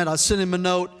believes in that. I sent him a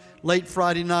note late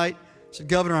Friday night. I said,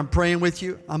 Governor, I'm praying with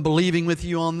you. I'm believing with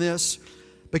you on this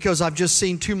because I've just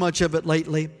seen too much of it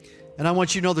lately. And I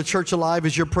want you to know the Church Alive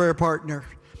is your prayer partner.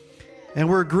 And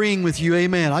we're agreeing with you.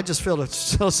 Amen. I just felt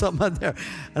something out there.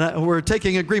 And we're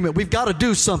taking agreement. We've got to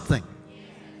do something.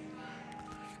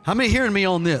 How many hearing me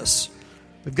on this?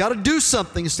 We've got to do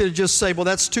something instead of just say, well,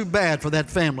 that's too bad for that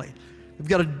family. We've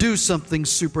got to do something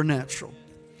supernatural.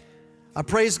 I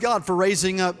praise God for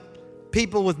raising up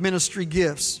people with ministry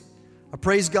gifts. I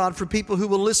praise God for people who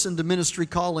will listen to ministry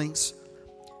callings.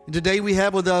 And today we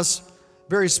have with us a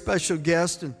very special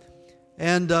guest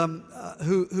and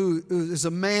who is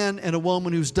a man and a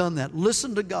woman who's done that.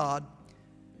 Listen to God.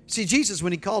 See, Jesus,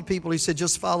 when he called people, he said,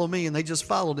 just follow me. And they just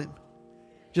followed him.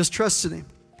 Just trusted him.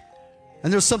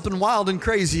 And there's something wild and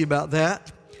crazy about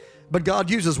that. But God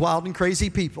uses wild and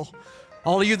crazy people.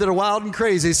 All of you that are wild and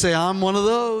crazy say, I'm one of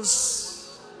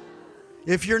those.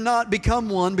 If you're not, become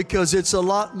one, because it's a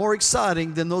lot more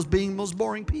exciting than those being most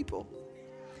boring people.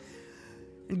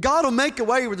 And God will make a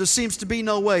way where there seems to be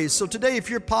no way. So today, if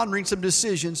you're pondering some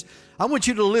decisions, I want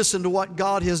you to listen to what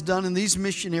God has done in these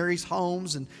missionaries'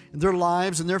 homes and in their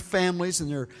lives and their families. And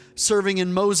they're serving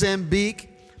in Mozambique.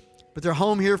 But they're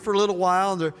home here for a little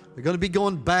while, and they're going to be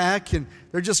going back, and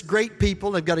they're just great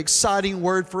people. They've got an exciting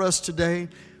word for us today.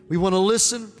 We want to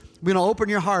listen. We want to open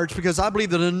your hearts, because I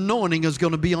believe that an anointing is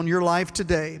going to be on your life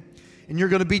today, and you're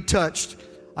going to be touched.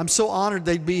 I'm so honored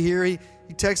they'd be here. He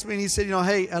texted me, and he said,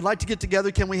 hey, I'd like to get together.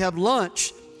 Can we have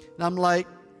lunch? And I'm like,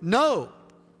 no.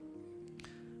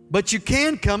 But you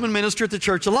can come and minister at the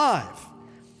Church Alive.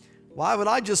 Why would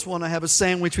I just want to have a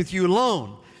sandwich with you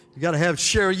alone? You got to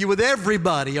share you with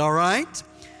everybody, all right?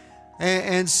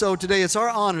 And so today it's our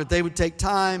honor that they would take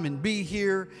time and be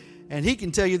here. And he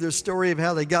can tell you their story of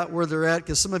how they got where they're at,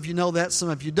 because some of you know that, some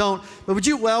of you don't. But would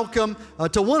you welcome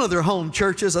to one of their home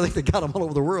churches? I think they got them all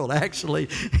over the world, actually.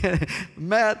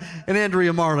 Matt and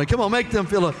Andrea Marlin. Come on, make them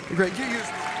feel a great...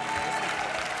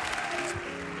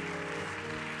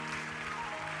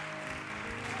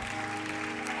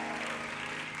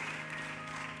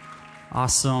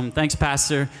 Awesome. Thanks,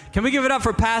 Pastor. Can we give it up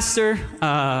for Pastor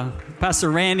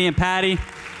Randy and Patty?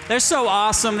 They're so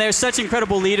awesome. They're such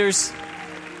incredible leaders.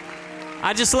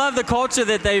 I just love the culture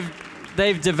that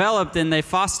they've developed and they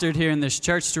fostered here in this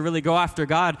church to really go after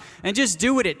God and just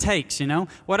do what it takes, you know?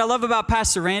 What I love about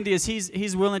Pastor Randy is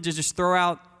he's willing to just throw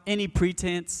out any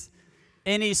pretense,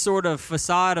 any sort of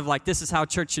facade of like, this is how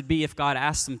church should be if God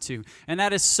asks them to. And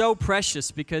that is so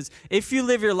precious, because if you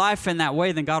live your life in that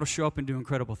way, then God will show up and do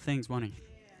incredible things, won't he?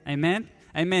 Yeah. Amen?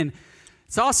 Amen.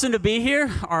 It's awesome to be here.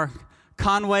 Our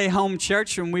Conway home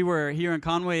church, when we were here in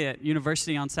Conway at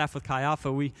University on staff with Chi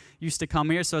Alpha, we used to come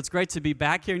here, so it's great to be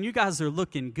back here. And you guys are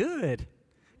looking good.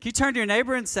 Can you turn to your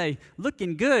neighbor and say,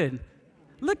 looking good?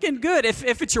 Looking good.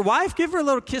 If it's your wife, give her a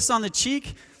little kiss on the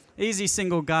cheek. Easy,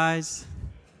 single guys.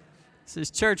 This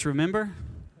is church, remember?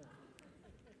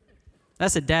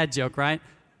 That's a dad joke, right?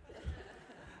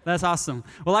 That's awesome.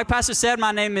 Well, like Pastor said,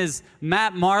 my name is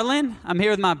Matt Marlin. I'm here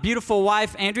with my beautiful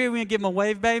wife, Andrea. We gonna give him a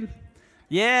wave, babe?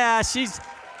 Yeah, she's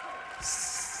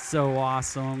so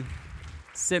awesome.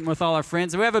 Sitting with all our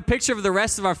friends. We have a picture of the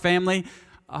rest of our family.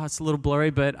 Oh, it's a little blurry,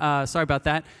 but sorry about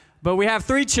that. But we have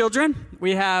 3 children.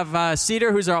 We have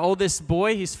Cedar, who's our oldest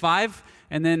boy. He's 5.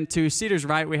 And then to Cedar's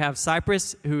right, we have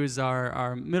Cypress, who is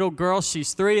our middle girl.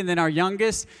 She's 3. And then our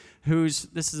youngest,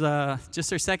 this is just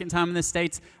her second time in the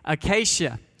States,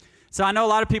 Acacia. So I know a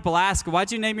lot of people ask, why'd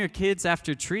you name your kids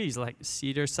after trees, like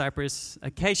Cedar, Cypress,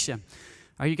 Acacia?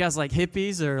 Are you guys like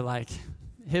hippies or like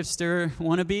hipster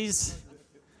wannabes?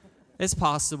 It's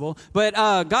possible. But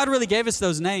God really gave us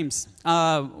those names.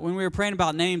 When we were praying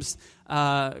about names,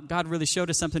 God really showed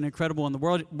us something incredible in the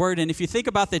Word. And if you think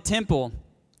about the temple,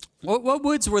 what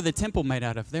woods were the temple made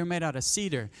out of? They were made out of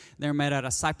cedar. They were made out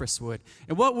of cypress wood.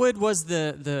 And what wood was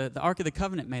the Ark of the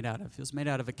Covenant made out of? It was made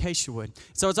out of acacia wood.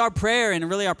 So it's our prayer and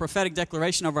really our prophetic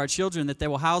declaration over our children that they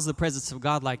will house the presence of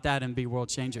God like that and be world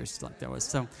changers like that was.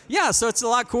 So, yeah, so it's a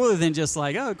lot cooler than just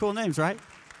like, oh, cool names, right?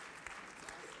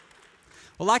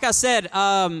 Well, like I said,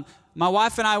 my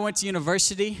wife and I went to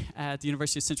university at the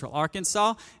University of Central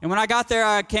Arkansas. And when I got there,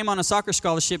 I came on a soccer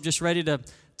scholarship just ready to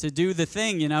do the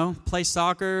thing, play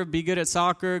soccer, be good at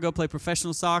soccer, go play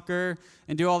professional soccer,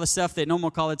 and do all the stuff that normal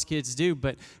college kids do.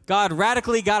 But God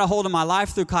radically got a hold of my life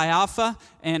through Chi Alpha,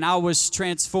 and I was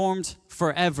transformed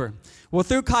forever. Well,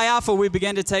 through Chi Alpha, we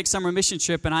began to take summer mission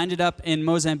trip, and I ended up in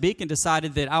Mozambique and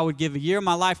decided that I would give a year of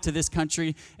my life to this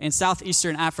country in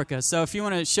southeastern Africa. So if you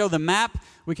want to show the map,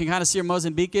 we can kind of see where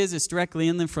Mozambique is. It's directly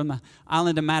inland from the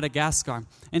island of Madagascar.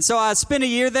 And so I spent a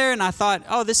year there, and I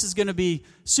thought, this is going to be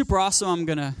super awesome. I'm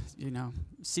going to,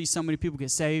 see so many people get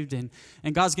saved, and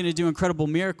God's going to do incredible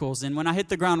miracles. And when I hit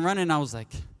the ground running, I was like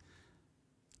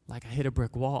I hit a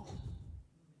brick wall.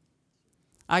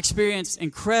 I experienced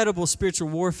incredible spiritual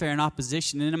warfare and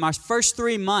opposition. And in my first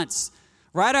 3 months,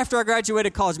 right after I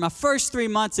graduated college, my first 3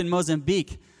 months in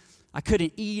Mozambique, I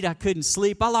couldn't eat, I couldn't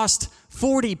sleep. I lost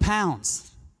 40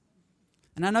 pounds.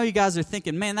 And I know you guys are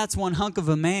thinking, man, that's one hunk of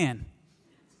a man.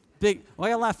 Big, why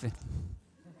are you laughing?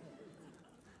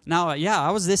 Now,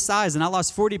 I was this size, and I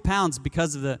lost 40 pounds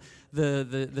because of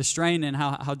the strain and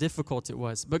how difficult it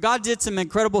was. But God did some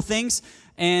incredible things,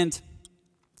 and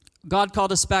God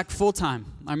called us back full-time.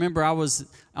 I remember I was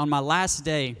on my last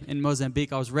day in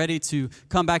Mozambique. I was ready to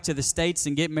come back to the States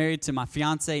and get married to my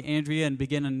fiancée, Andrea, and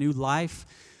begin a new life.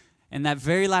 And that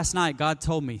very last night, God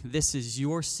told me, this is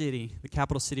your city, the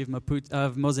capital city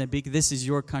of Mozambique. This is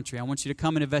your country. I want you to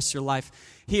come and invest your life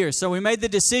here. So we made the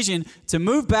decision to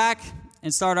move back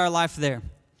and start our life there.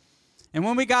 And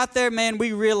when we got there, man,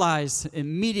 we realized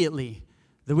immediately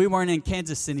that we weren't in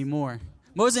Kansas anymore.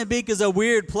 Mozambique is a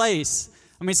weird place.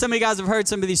 I mean, some of you guys have heard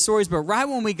some of these stories, but right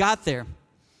when we got there,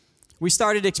 we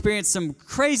started to experience some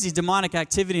crazy demonic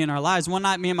activity in our lives. One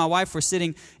night, me and my wife were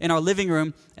sitting in our living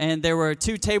room, and there were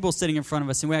 2 tables sitting in front of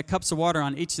us, and we had cups of water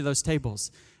on each of those tables.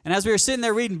 And as we were sitting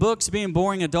there reading books, being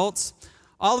boring adults,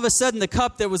 all of a sudden, the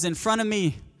cup that was in front of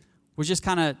me was just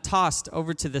kind of tossed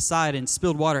over to the side and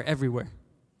spilled water everywhere.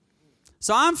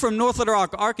 So I'm from North Little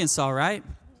Rock, Arkansas, right?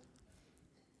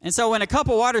 And so when a cup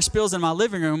of water spills in my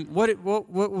living room, what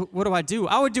do I do?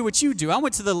 I would do what you do. I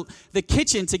went to the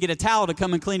kitchen to get a towel to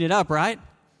come and clean it up, right?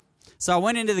 So I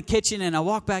went into the kitchen and I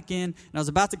walked back in and I was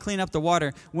about to clean up the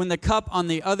water when the cup on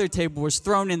the other table was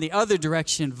thrown in the other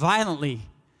direction violently,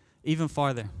 even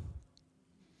farther.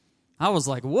 I was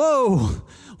like, whoa,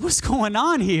 what's going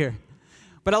on here?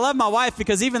 But I love my wife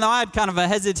because even though I had kind of a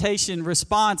hesitation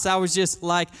response, I was just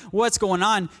like, what's going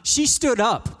on? She stood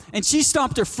up and she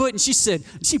stomped her foot and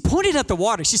she pointed at the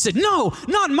water. She said, no,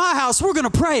 not in my house. We're going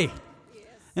to pray. Yes.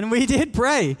 And we did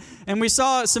pray. And we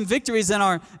saw some victories in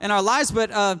our lives.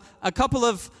 But a couple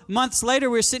of months later,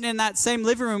 we were sitting in that same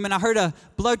living room and I heard a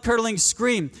blood-curdling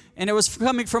scream. And it was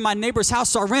coming from my neighbor's house.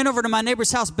 So I ran over to my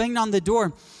neighbor's house, banged on the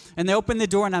door. And they opened the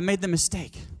door and I made the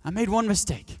mistake. I made one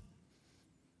mistake.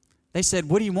 They said,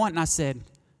 what do you want? And I said,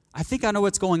 I think I know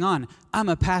what's going on. I'm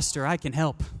a pastor. I can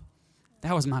help.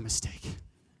 That was my mistake.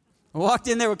 I walked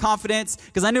in there with confidence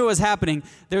because I knew what was happening.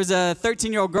 There was a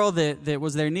 13-year-old girl that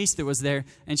was their niece that was there,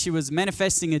 and she was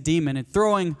manifesting a demon and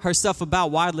throwing herself about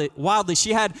wildly.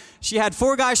 She had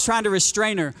 4 guys trying to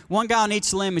restrain her, 1 guy on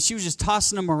each limb, and she was just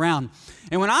tossing them around.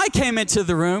 And when I came into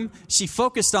the room, she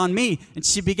focused on me, and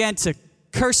she began to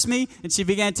curse me, and she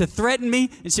began to threaten me,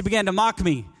 and she began to mock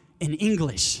me in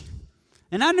English.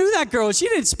 And I knew that girl. She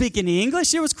didn't speak any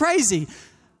English. It was crazy.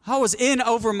 I was in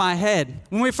over my head.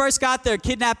 When we first got there,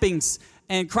 kidnappings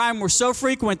and crime were so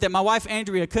frequent that my wife,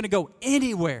 Andrea, couldn't go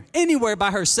anywhere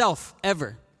by herself,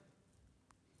 ever.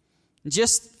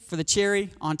 Just for the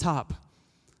cherry on top,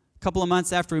 a couple of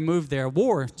months after we moved there, a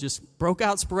war just broke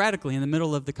out sporadically in the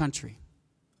middle of the country.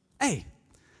 Hey,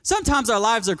 sometimes our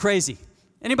lives are crazy.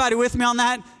 Anybody with me on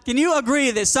that? Can you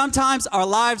agree that sometimes our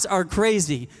lives are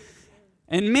crazy?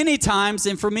 And many times,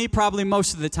 and for me probably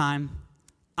most of the time,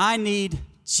 I need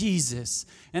Jesus.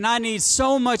 And I need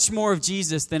so much more of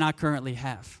Jesus than I currently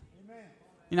have. Amen.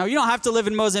 You know, you don't have to live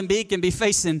in Mozambique and be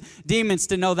facing demons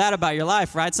to know that about your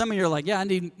life, right? Some of you are like, I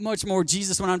need much more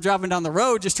Jesus when I'm driving down the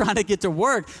road just trying to get to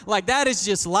work. Like, that is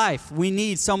just life. We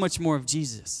need so much more of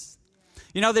Jesus.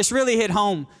 You know, this really hit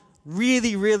home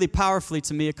really, really powerfully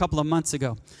to me a couple of months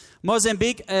ago.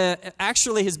 Mozambique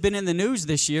actually has been in the news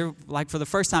this year, like for the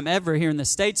first time ever here in the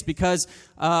States, because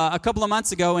a couple of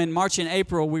months ago in March and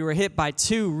April, we were hit by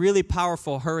 2 really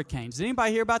powerful hurricanes. Did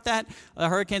anybody hear about that?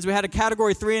 Hurricanes. We had a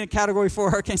Category 3 and a Category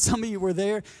 4 hurricane. Some of you were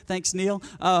there. Thanks, Neil.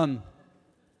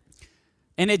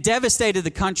 And it devastated the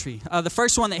country. The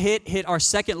first one that hit our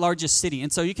second largest city.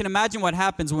 And so you can imagine what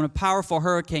happens when a powerful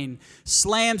hurricane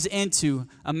slams into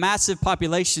a massive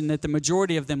population that the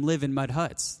majority of them live in mud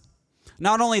huts.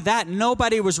 Not only that,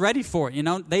 nobody was ready for it. You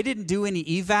know, they didn't do any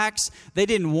evacs. They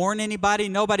didn't warn anybody.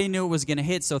 Nobody knew it was going to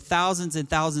hit. So thousands and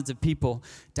thousands of people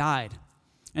died.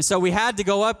 And so we had to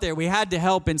go up there. We had to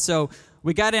help. And so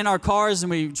we got in our cars and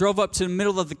we drove up to the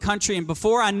middle of the country. And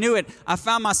before I knew it, I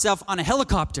found myself on a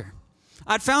helicopter.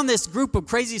 I'd found this group of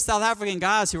crazy South African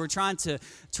guys who were trying to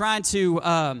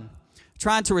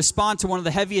respond to one of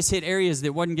the heaviest hit areas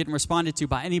that wasn't getting responded to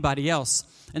by anybody else.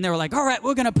 And they were like, all right,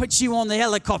 we're going to put you on the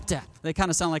helicopter. They kind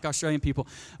of sound like Australian people.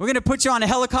 We're going to put you on a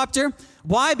helicopter.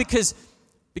 Why? Because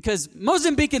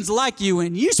Mozambicans like you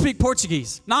and you speak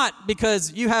Portuguese, not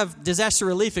because you have disaster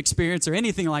relief experience or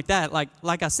anything like that.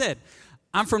 Like I said,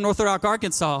 I'm from North Rock,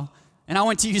 Arkansas, and I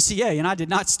went to UCA, and I did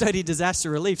not study disaster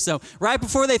relief. So right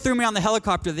before they threw me on the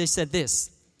helicopter, they said this: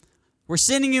 we're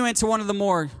sending you into one of the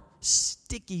more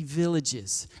sticky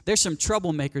villages. There's some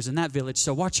troublemakers in that village,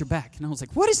 so watch your back. And I was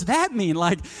like, what does that mean?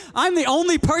 Like, I'm the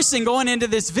only person going into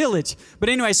this village. But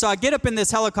anyway, so I get up in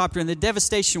this helicopter, and the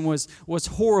devastation was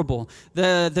horrible.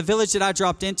 The village that I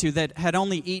dropped into that had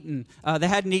only eaten, they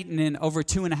hadn't eaten in over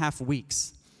 2.5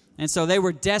 weeks. And so they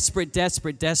were desperate.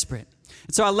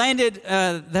 And so I landed,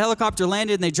 the helicopter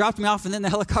landed, and they dropped me off, and then the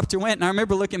helicopter went. And I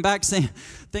remember looking back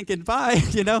thinking, bye,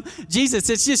 Jesus,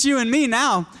 it's just you and me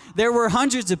now. There were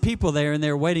hundreds of people there, and they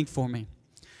were waiting for me.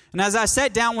 And as I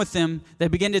sat down with them, they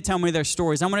began to tell me their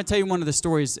stories. I'm going to tell you one of the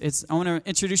stories. I want to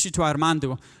introduce you to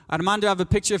Armando. Armando, I have a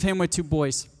picture of him with 2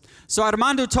 boys. So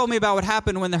Armando told me about what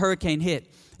happened when the hurricane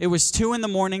hit. It was 2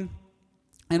 a.m,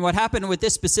 and what happened with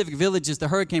this specific village is the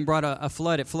hurricane brought a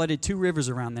flood. It flooded 2 rivers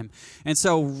around them. And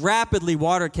so rapidly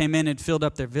water came in and filled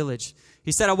up their village.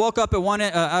 He said, I woke up at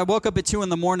 2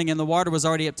 a.m, and the water was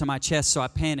already up to my chest, so I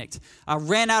panicked. I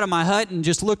ran out of my hut and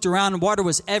just looked around, and water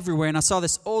was everywhere. And I saw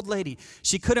this old lady.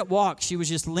 She couldn't walk. She was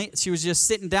just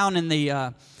sitting down in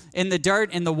the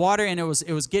dirt, in the water, and it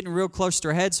was getting real close to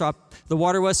her head, so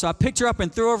I picked her up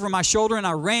and threw her over my shoulder, and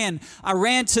I ran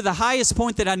to the highest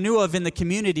point that I knew of in the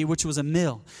community, which was a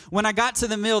mill. When I got to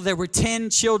the mill, there were 10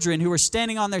 children who were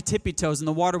standing on their tippy toes, and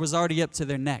the water was already up to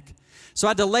their neck. So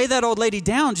I had to lay that old lady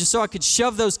down just so I could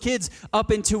shove those kids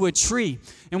up into a tree.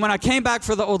 And when I came back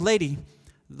for the old lady,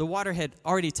 the water had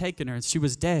already taken her, and she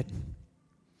was dead.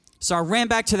 So I ran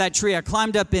back to that tree. I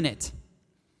climbed up in it,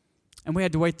 and we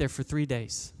had to wait there for 3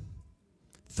 days.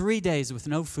 3 days with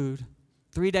no food,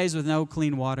 3 days with no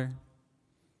clean water.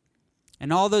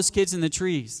 And all those kids in the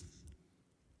trees,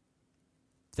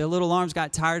 their little arms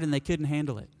got tired and they couldn't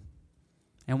handle it.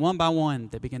 And one by one,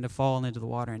 they began to fall into the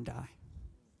water and die.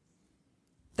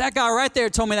 That guy right there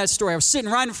told me that story. I was sitting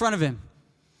right in front of him.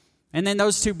 And then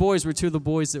those 2 boys were 2 of the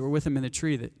boys that were with him in the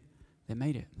tree that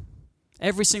made it.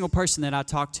 Every single person that I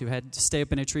talked to had to stay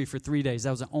up in a tree for 3 days.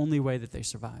 That was the only way that they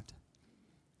survived.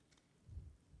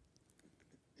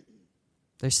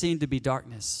 There seemed to be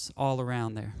darkness all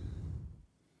around there.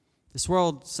 This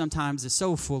world sometimes is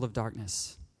so full of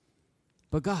darkness.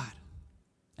 But God,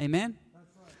 amen?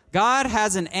 God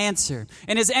has an answer.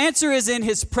 And his answer is in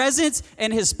his presence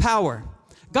and his power.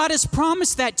 God has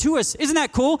promised that to us. Isn't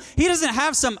that cool? He doesn't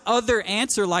have some other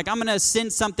answer like I'm going to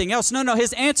send something else. No,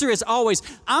 his answer is always,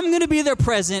 I'm going to be there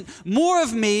present, more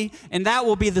of me, and that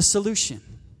will be the solution.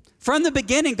 From the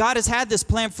beginning, God has had this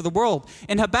plan for the world.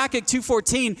 In Habakkuk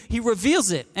 2:14, he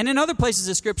reveals it. And in other places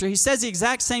of Scripture, he says the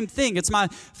exact same thing. It's my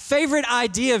favorite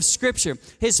idea of Scripture.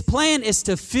 His plan is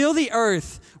to fill the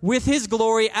earth with his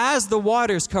glory as the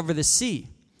waters cover the sea.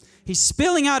 He's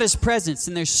spilling out his presence,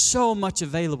 and there's so much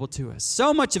available to us.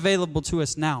 So much available to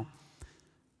us now.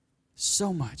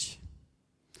 So much.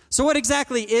 So what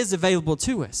exactly is available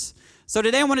to us? So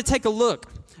today I want to take a look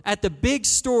at the big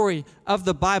story of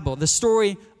the Bible, the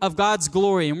story of God's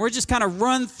glory. And we're just kind of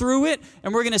run through it,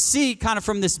 and we're going to see kind of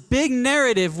from this big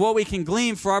narrative what we can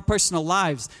glean for our personal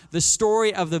lives, the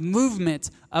story of the movement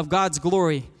of God's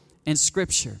glory in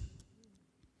Scripture.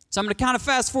 So I'm going to kind of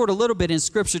fast forward a little bit in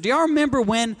Scripture. Do y'all remember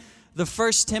when the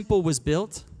first temple was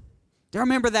built? Do y'all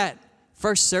remember that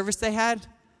first service they had?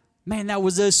 Man, that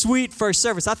was a sweet first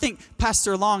service. I think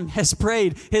Pastor Long has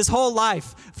prayed his whole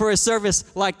life for a service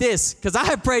like this, because I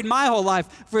have prayed my whole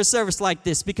life for a service like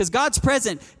this, because God's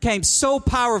presence came so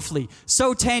powerfully,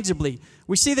 so tangibly.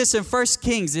 We see this in 1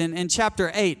 Kings in chapter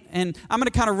 8, and I'm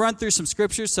going to kind of run through some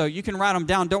scriptures so you can write them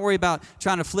down. Don't worry about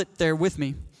trying to flip there with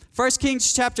me. 1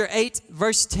 Kings chapter 8,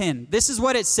 verse 10. This is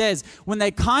what it says when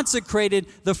they consecrated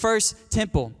the first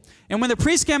temple. And when the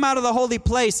priest came out of the holy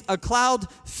place, a cloud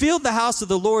filled the house of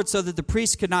the Lord so that the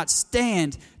priest could not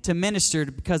stand to minister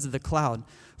because of the cloud.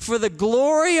 For the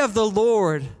glory of the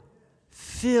Lord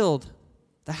filled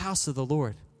the house of the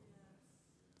Lord.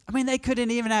 I mean, they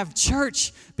couldn't even have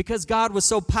church because God was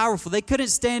so powerful. They couldn't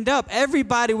stand up.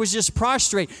 Everybody was just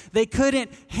prostrate. They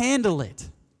couldn't handle it.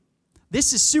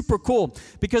 This is super cool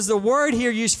because the word here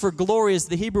used for glory is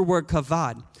the Hebrew word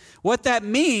kavod. What that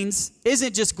means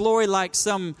isn't just glory like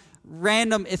some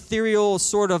random ethereal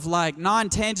sort of like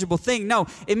non-tangible thing. No,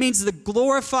 it means the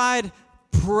glorified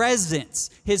presence,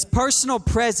 his personal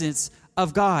presence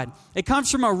of God. It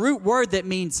comes from a root word that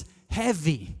means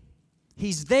heavy.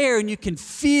 He's there and you can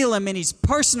feel him and he's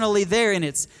personally there and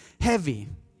it's heavy.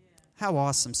 How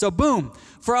awesome. So boom,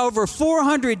 for over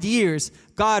 400 years,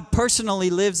 God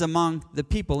personally lives among the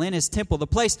people in his temple, the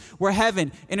place where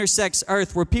heaven intersects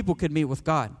earth, where people could meet with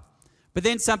God. But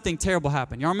then something terrible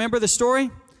happened. Y'all remember the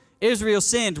story? Israel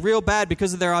sinned real bad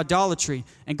because of their idolatry,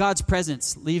 and God's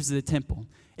presence leaves the temple.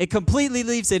 It completely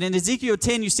leaves it. In Ezekiel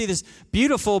 10, you see this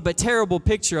beautiful but terrible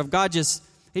picture of God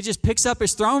he just picks up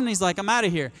his throne and he's like, I'm out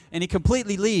of here. And he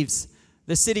completely leaves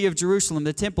the city of Jerusalem,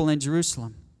 the temple in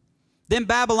Jerusalem. Then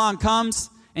Babylon comes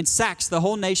and sacks the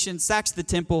whole nation, sacks the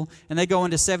temple, and they go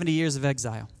into 70 years of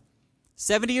exile.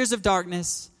 70 years of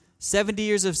darkness, 70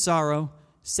 years of sorrow,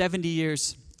 70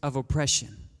 years of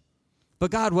oppression. But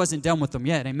God wasn't done with them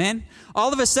yet, amen?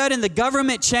 All of a sudden, the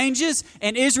government changes,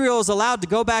 and Israel is allowed to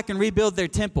go back and rebuild their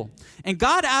temple. And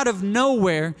God, out of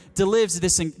nowhere, delivers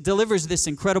this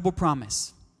incredible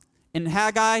promise. In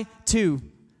Haggai 2,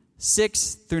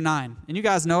 6 through 9. And you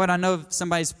guys know it. I know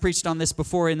somebody's preached on this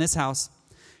before in this house.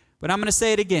 But I'm going to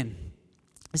say it again.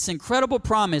 This incredible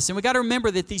promise. And we got to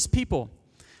remember that these people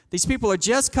are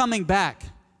just coming back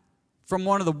from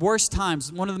one of the worst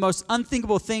times, one of the most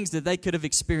unthinkable things that they could have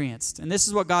experienced. And this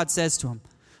is what God says to them.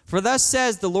 For thus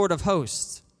says the Lord of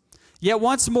hosts, yet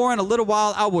once more in a little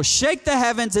while I will shake the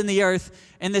heavens and the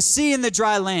earth and the sea and the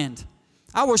dry land.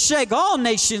 I will shake all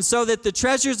nations so that the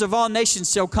treasures of all nations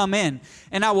shall come in.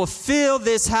 And I will fill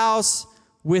this house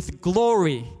with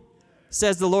glory,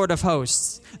 says the Lord of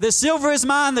hosts. The silver is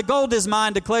mine, the gold is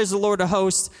mine, declares the Lord of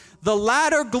hosts. The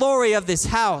latter glory of this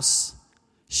house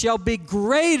shall be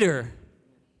greater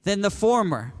than the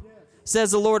former,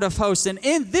 says the Lord of hosts. And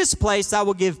in this place I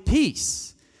will give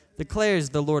peace,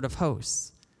 declares the Lord of hosts.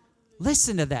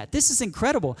 Listen to that. This is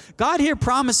incredible. God here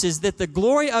promises that the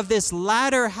glory of this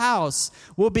latter house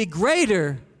will be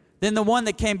greater than the one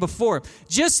that came before.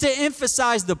 Just to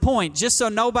emphasize the point, just so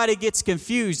nobody gets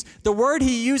confused, the word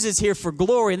he uses here for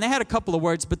glory, and they had a couple of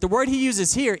words, but the word he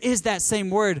uses here is that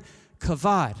same word,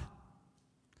 kavod.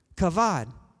 Kavod.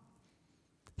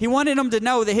 He wanted them to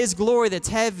know that his glory that's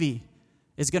heavy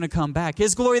is going to come back.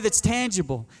 His glory that's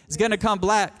tangible is going to come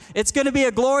back. It's going to be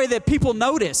a glory that people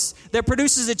notice, that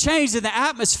produces a change in the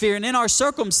atmosphere and in our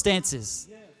circumstances.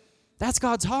 That's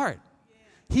God's heart.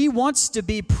 He wants to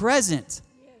be present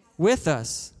with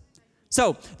us.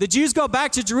 So the Jews go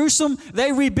back to Jerusalem.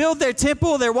 They rebuild their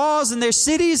temple, their walls, and their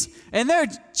cities, and they're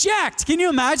jacked. Can you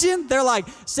imagine? They're like,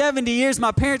 70 years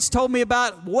my parents told me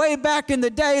about way back in the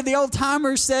day. The old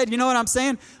timers said, you know what I'm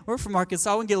saying? We're from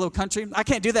Arkansas. We can get a little country. I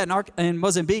can't do that in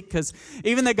Mozambique because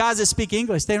even the guys that speak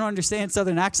English, they don't understand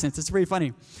Southern accents. It's pretty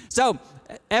funny. So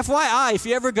FYI, if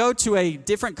you ever go to a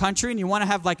different country and you want to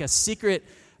have like a secret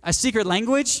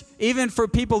language, even for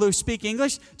people who speak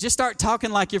English, just start talking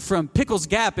like you're from Pickles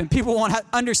Gap and people won't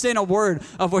understand a word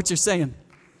of what you're saying.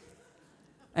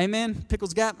 Amen?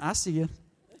 Pickles Gap, I see you.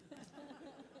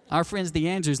 Our friends the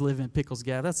Andrews live in Pickles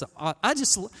Gap.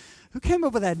 Who came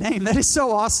up with that name? That is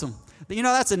so awesome. You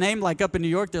know, that's a name like up in New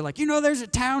York. They're like, you know, there's a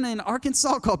town in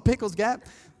Arkansas called Pickles Gap.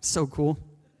 So cool.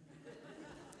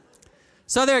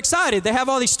 So they're excited. They have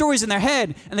all these stories in their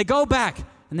head and they go back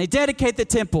and they dedicate the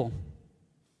temple.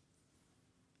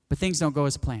 But things don't go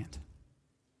as planned.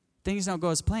 Things don't go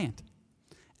as planned.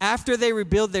 After they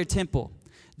rebuild their temple,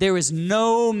 there is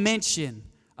no mention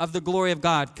of the glory of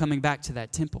God coming back to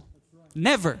that temple.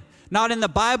 Never. Not in the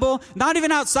Bible, not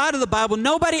even outside of the Bible.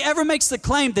 Nobody ever makes the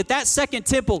claim that that second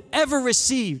temple ever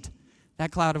received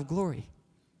that cloud of glory.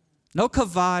 No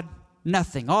kavod,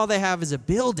 nothing. All they have is a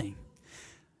building.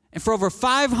 And for over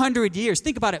 500 years,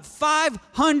 think about it,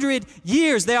 500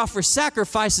 years they offer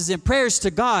sacrifices and prayers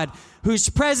to God whose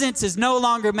presence is no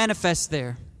longer manifest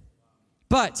there.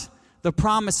 But the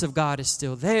promise of God is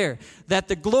still there, that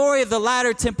the glory of the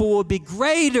latter temple will be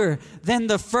greater than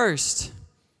the first.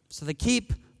 So they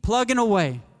keep plugging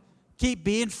away, keep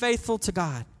being faithful to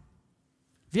God.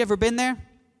 Have you ever been there?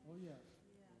 Oh, yeah.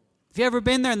 Have you ever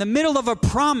been there in the middle of a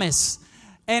promise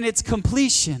and its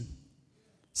completion?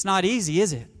 It's not easy,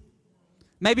 is it?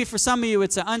 Maybe for some of you,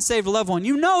 it's an unsaved loved one.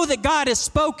 You know that God has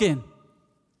spoken,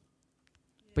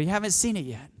 but you haven't seen it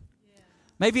yet.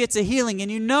 Maybe it's a healing,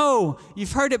 and you know,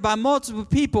 you've heard it by multiple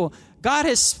people. God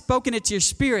has spoken it to your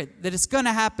spirit that it's going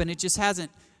to happen. It just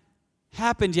hasn't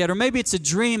happened yet. Or maybe it's a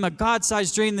dream, a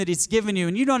God-sized dream that He's given you,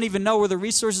 and you don't even know where the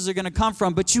resources are going to come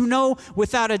from, but you know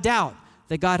without a doubt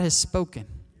that God has spoken.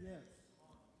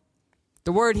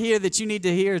 The word here that you need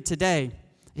to hear today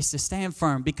is to stand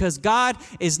firm, because God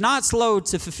is not slow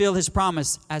to fulfill his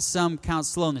promise, as some count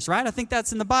slowness, right? I think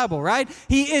that's in the Bible, right?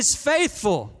 He is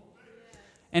faithful.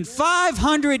 And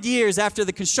 500 years after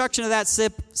the construction of that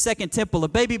second temple, a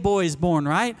baby boy is born,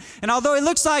 right? And although he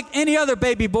looks like any other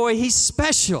baby boy, he's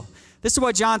special. This is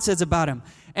what John says about him.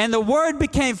 And the Word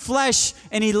became flesh,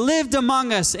 and he lived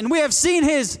among us. And we have seen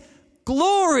his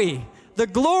glory, the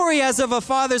glory as of a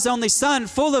Father's only Son,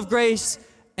 full of grace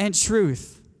and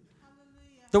truth.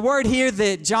 The word here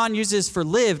that John uses for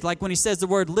lived, like when he says the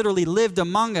word literally lived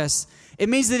among us, it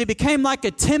means that he became like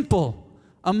a temple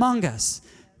among us.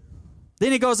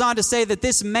 Then he goes on to say that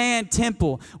this man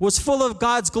temple was full of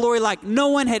God's glory like no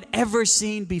one had ever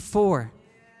seen before.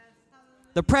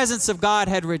 The presence of God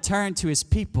had returned to his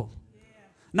people.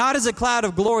 Not as a cloud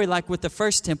of glory like with the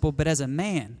first temple, but as a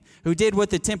man who did what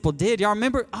the temple did. Y'all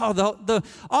remember? All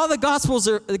the Gospels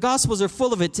are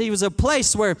full of it. He was a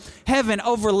place where heaven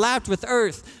overlapped with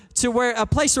earth, to where a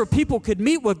place where people could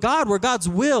meet with God, where God's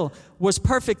will was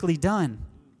perfectly done.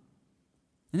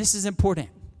 And this is important.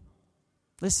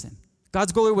 Listen,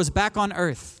 God's glory was back on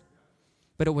earth,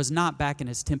 but it was not back in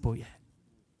his temple yet.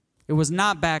 It was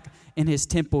not back in his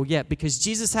temple yet, because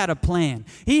Jesus had a plan.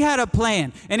 He had a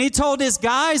plan. And he told his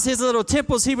guys, his little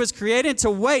temples he was creating, to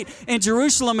wait in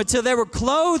Jerusalem until they were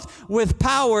clothed with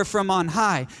power from on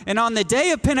high. And on the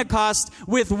day of Pentecost,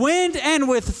 with wind and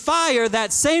with fire,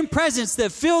 that same presence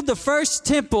that filled the first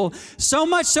temple, so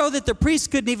much so that the priests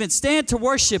couldn't even stand to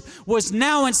worship, was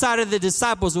now inside of the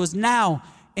disciples, was now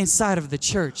inside of the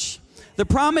church. The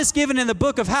promise given in the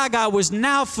book of Haggai was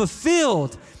now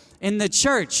fulfilled in the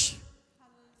church.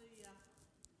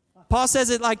 Paul says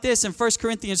it like this in 1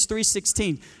 Corinthians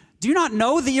 3:16. Do you not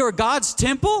know that you are God's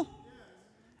temple?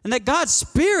 And that God's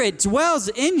Spirit dwells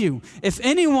in you. If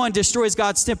anyone destroys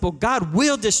God's temple, God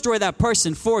will destroy that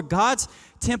person. For God's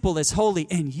temple is holy,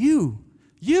 and you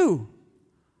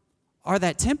are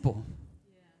that temple.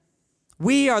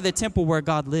 We are the temple where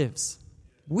God lives.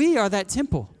 We are that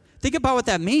temple. Think about what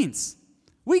that means.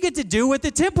 We get to do what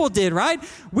the temple did, right?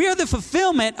 We are the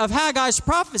fulfillment of Haggai's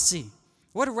prophecy.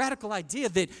 What a radical idea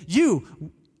that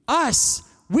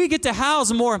we get to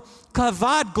house more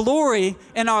kavod glory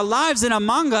in our lives and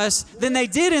among us than they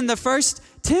did in the first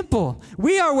temple.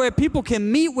 We are where people can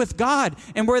meet with God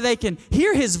and where they can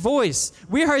hear his voice.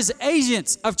 We are his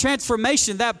agents of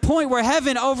transformation, that point where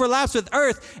heaven overlaps with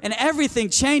earth and everything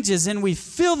changes and we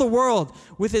fill the world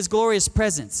with his glorious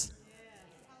presence.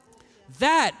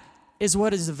 That is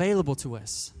what is available to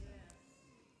us.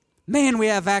 Man, we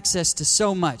have access to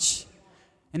so much.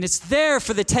 And it's there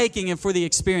for the taking and for the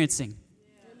experiencing.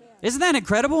 Isn't that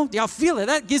incredible? Y'all feel it?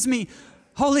 That gives me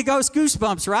Holy Ghost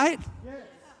goosebumps, right?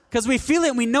 Because we feel it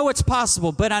and we know it's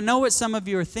possible. But I know what some of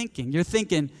you are thinking. You're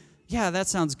thinking, yeah, that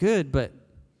sounds good, but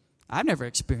I've never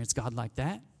experienced God like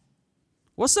that.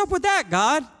 What's up with that,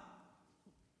 God?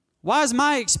 Why is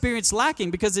my experience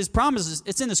lacking? Because his promises,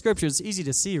 it's in the scriptures, it's easy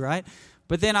to see, right?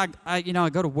 But then I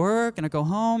go to work and I go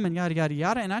home and yada, yada,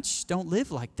 yada, and I just don't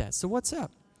live like that. So what's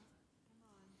up?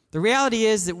 The reality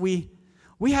is that we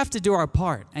have to do our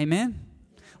part. Amen?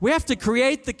 We have to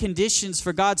create the conditions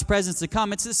for God's presence to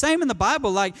come. It's the same in the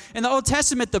Bible. Like in the Old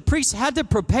Testament, the priests had to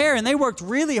prepare, and they worked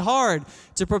really hard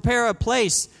to prepare a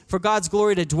place for God's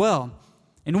glory to dwell.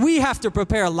 And we have to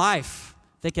prepare a life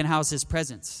that can house his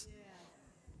presence.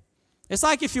 It's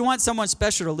like if you want someone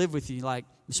special to live with you, like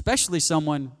especially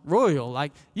someone royal,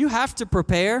 like you have to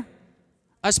prepare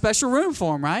a special room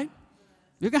for them, right?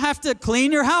 You're going to have to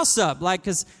clean your house up. Like,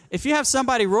 because if you have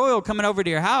somebody royal coming over to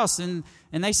your house and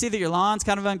they see that your lawn's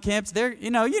kind of unkempt, they're, you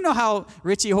know how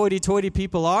richy hoity-toity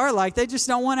people are. Like, they just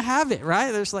don't want to have it,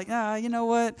 right? They're just like, you know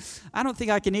what? I don't think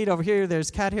I can eat over here.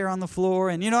 There's cat hair on the floor.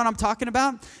 And you know what I'm talking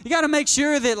about? You got to make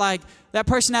sure that, like, that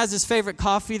person has his favorite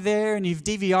coffee there and you've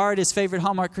DVR'd his favorite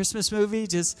Hallmark Christmas movie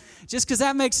just because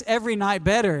that makes every night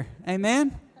better.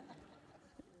 Amen?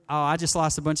 Oh, I just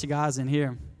lost a bunch of guys in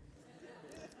here.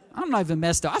 I'm not even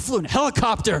messed up. I flew in a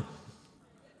helicopter.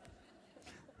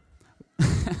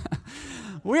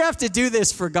 We have to do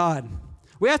this for God.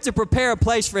 We have to prepare a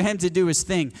place for him to do his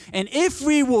thing. And if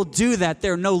we will do that,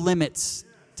 there are no limits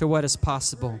to what is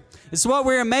possible. It's what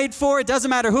we're made for. It doesn't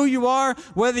matter who you are,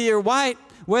 whether you're white,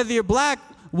 whether you're black,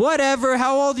 whatever,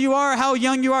 how old you are, how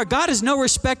young you are. God is no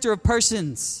respecter of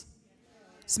persons.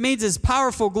 This means his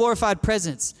powerful, glorified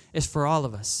presence is for all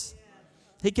of us.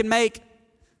 He can make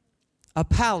a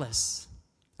palace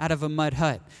out of a mud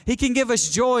hut. He can give us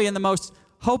joy in the most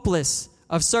hopeless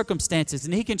of circumstances,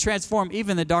 and he can transform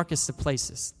even the darkest of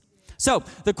places. So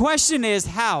the question is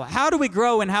how? How do we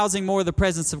grow in housing more of the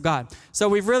presence of God? So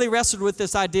we've really wrestled with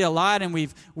this idea a lot, and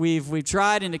we've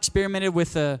tried and experimented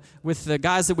with the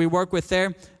guys that we work with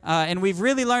there, and we've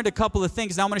really learned a couple of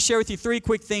things. Now I'm going to share with you 3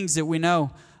 quick things that we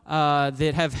know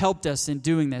that have helped us in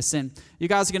doing this. And you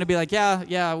guys are going to be like,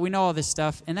 yeah, we know all this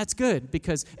stuff, and that's good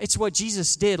because it's what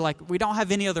Jesus did. Like, we don't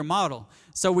have any other model,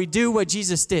 so we do what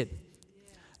Jesus did.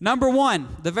 Yeah. Number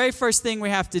 1, the very first thing we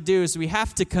have to do is we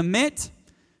have to commit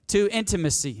to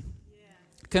intimacy. Yeah.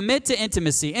 Commit to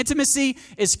intimacy. Intimacy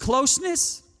is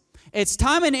closeness. It's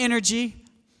time and energy.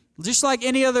 Just like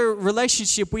any other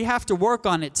relationship, we have to work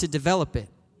on it to develop it.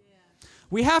 Yeah.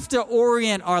 We have to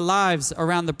orient our lives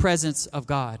around the presence of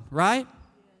God, right?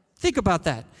 Yeah. Think about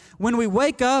that. When we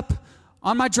wake up,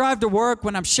 on my drive to work,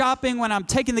 when I'm shopping, when I'm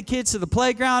taking the kids to the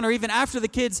playground, or even after the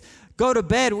kids go to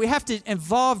bed, we have to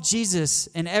involve Jesus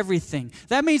in everything.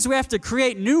 That means we have to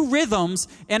create new rhythms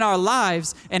in our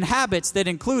lives and habits that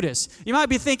include us. You might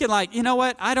be thinking like, you know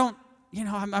what,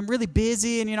 I'm really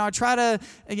busy, and, I try to,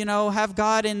 have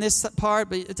God in this part,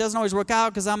 but it doesn't always work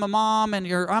out because I'm a mom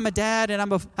or I'm a dad and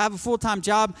have a full-time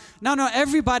job. No,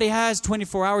 everybody has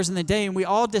 24 hours in the day, and we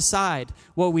all decide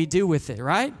what we do with it,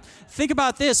 right? Think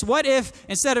about this. What if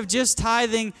instead of just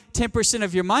tithing 10%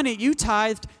 of your money, you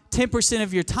tithed 10%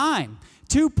 of your time?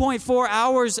 2.4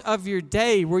 hours of your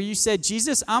day where you said,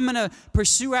 Jesus, I'm going to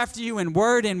pursue after you in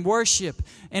word and worship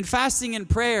and fasting and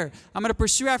prayer. I'm going to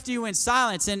pursue after you in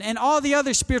silence and all the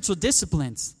other spiritual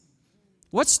disciplines.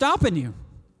 What's stopping you?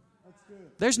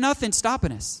 There's nothing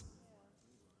stopping us.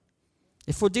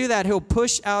 If we'll do that, he'll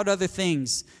push out other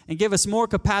things and give us more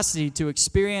capacity to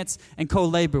experience and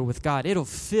co-labor with God. It'll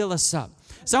fill us up.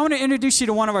 So I want to introduce you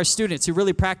to one of our students who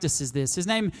really practices this. His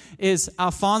name is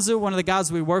Alfonso, one of the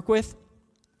guys we work with.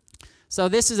 So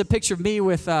this is a picture of me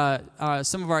with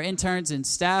some of our interns and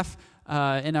staff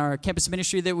in our campus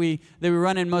ministry that we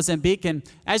run in Mozambique. And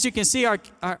as you can see,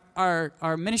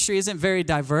 our ministry isn't very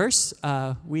diverse.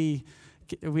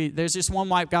 There's just one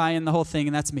white guy in the whole thing,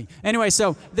 and that's me. Anyway,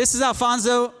 so this is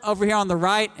Alfonso over here on the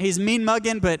right. He's mean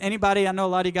mugging, but I know a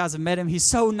lot of you guys have met him. He's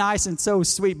so nice and so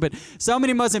sweet. But so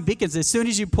many Mozambicans, as soon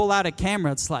as you pull out a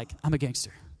camera, it's like, I'm a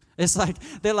gangster. It's like,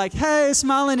 they're like, hey,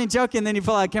 smiling and joking. And then you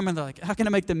pull out a camera and they're like, how can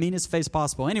I make the meanest face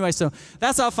possible? Anyway, so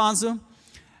that's Alfonso.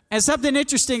 And something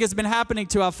interesting has been happening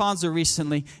to Alfonso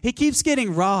recently. He keeps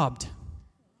getting robbed.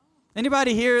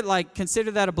 Anybody here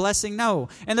consider that a blessing? No.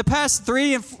 In the past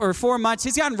 3 or 4 months,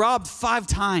 he's gotten robbed 5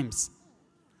 times.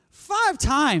 5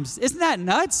 times. Isn't that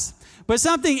nuts? But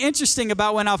something interesting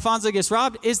about when Alfonso gets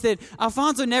robbed is that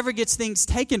Alfonso never gets things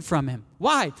taken from him.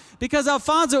 Why? Because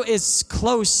Alfonso is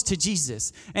close to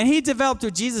Jesus. And he developed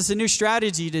with Jesus a new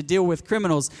strategy to deal with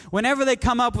criminals. Whenever they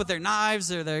come up with their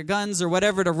knives or their guns or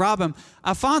whatever to rob him,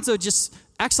 Alfonso just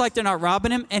acts like they're not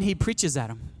robbing him, and he preaches at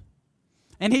them.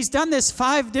 And he's done this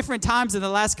 5 different times in the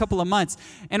last couple of months.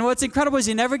 And what's incredible is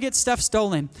he never gets stuff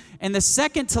stolen. And the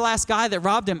second to last guy that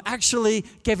robbed him actually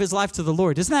gave his life to the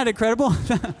Lord. Isn't that incredible?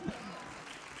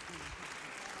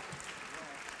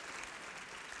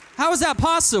 How is that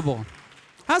possible?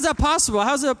 How's that possible?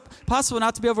 How's it possible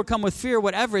not to be overcome with fear,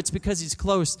 whatever? It's because he's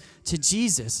close to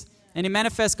Jesus. And he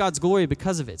manifests God's glory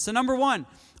because of it. So number 1,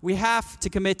 we have to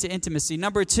commit to intimacy.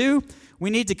 Number 2, we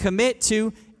need to commit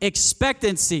to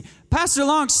expectancy. Pastor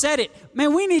Long said it.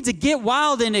 Man, we need to get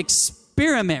wild and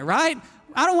experiment, right?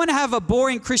 I don't want to have a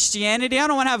boring Christianity. I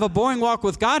don't want to have a boring walk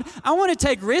with God. I want to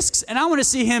take risks, and I want to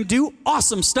see him do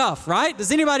awesome stuff, right?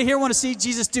 Does anybody here want to see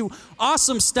Jesus do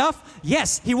awesome stuff?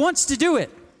 Yes, he wants to do it.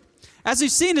 As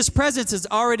we've seen, his presence is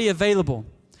already available.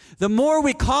 The more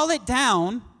we call it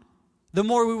down, the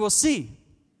more we will see.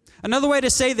 Another way to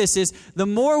say this is the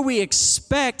more we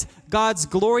expect God's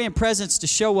glory and presence to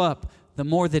show up, the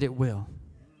more that it will.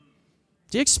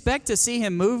 Do you expect to see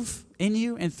him move in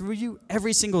you and through you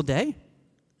every single day?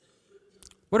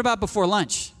 What about before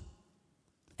lunch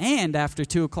and after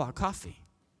 2 o'clock coffee?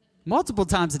 Multiple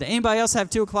times a day. Anybody else have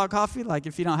 2 o'clock coffee? Like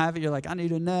if you don't have it, you're like, I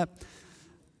need a nap. Do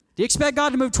you expect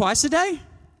God to move twice a day?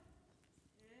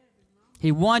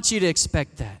 He wants you to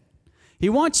expect that. He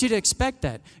wants you to expect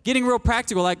that. Getting real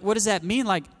practical, what does that mean?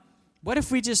 What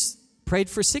if we just prayed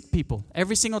for sick people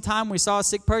every single time we saw a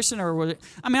sick person?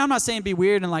 I'm not saying be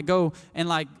weird and go and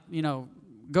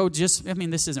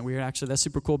this isn't weird, actually. That's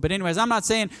super cool. But anyways, I'm not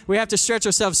saying we have to stretch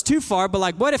ourselves too far,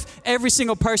 but what if every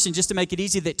single person, just to make it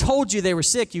easy, that told you they were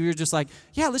sick, you were just like,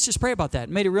 yeah, let's just pray about that.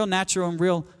 Made it real natural and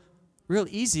real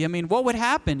easy. What would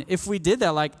happen if we did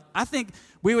that? I think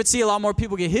we would see a lot more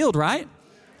people get healed, right?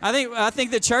 I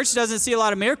think the church doesn't see a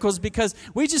lot of miracles because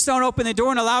we just don't open the door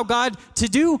and allow God to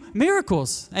do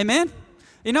miracles. Amen?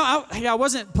 I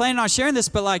wasn't planning on sharing this,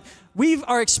 but we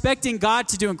are expecting God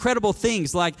to do incredible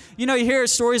things. Like, you know, you hear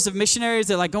stories of missionaries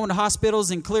that like go into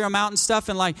hospitals and clear them out and stuff.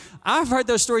 And like, I've heard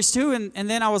those stories too. And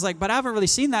then I was like, but I haven't really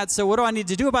seen that. So what do I need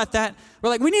to do about that? We're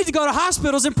like, we need to go to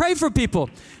hospitals and pray for people.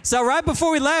 So right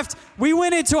before we left, we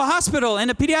went into a hospital in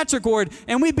a pediatric ward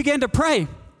and we began to pray.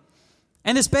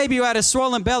 And this baby who had a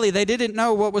swollen belly, they didn't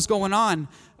know what was going on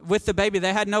with the baby.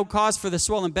 They had no cause for the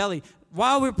swollen belly.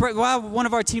 While one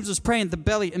of our teams was praying, the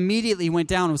belly immediately went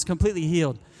down and was completely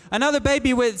healed. Another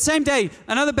baby same day,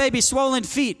 another baby, swollen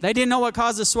feet. They didn't know what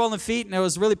caused the swollen feet, and it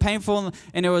was really painful,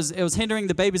 and it was hindering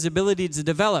the baby's ability to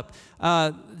develop.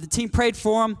 The team prayed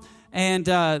for him and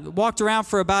walked around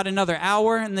for about another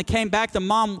hour, and they came back. The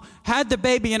mom had the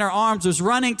baby in her arms, was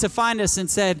running to find us and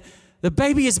said, the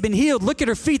baby has been healed. Look at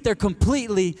her feet. They're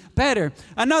completely better.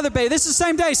 Another baby. This is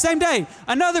same day.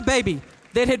 Another baby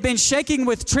that had been shaking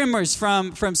with tremors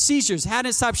from seizures,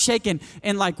 hadn't stopped shaking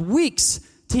in like weeks.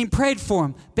 Team prayed for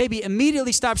him. Baby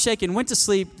immediately stopped shaking, went to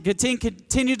sleep. The team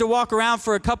continued to walk around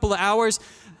for a couple of hours.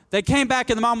 They came back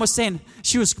and the mom was saying,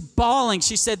 she was bawling.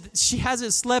 She said she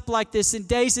hasn't slept like this in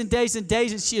days and days and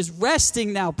days, and she is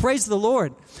resting now. Praise the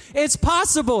Lord. It's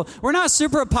possible. We're not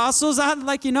super apostles. I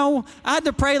had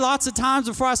to pray lots of times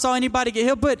before I saw anybody get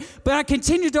healed, but I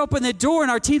continued to open the door,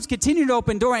 and our teams continue to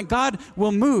open the door, and God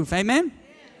will move. Amen?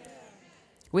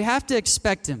 We have to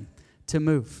expect him to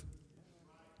move.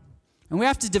 And we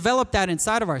have to develop that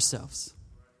inside of ourselves.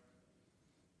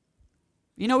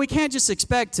 You know, we can't just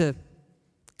expect to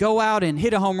go out and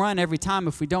hit a home run every time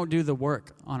if we don't do the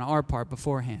work on our part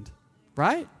beforehand,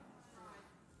 right?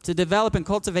 To develop and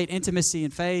cultivate intimacy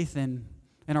and faith and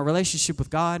our relationship with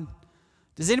God.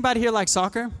 Does anybody here like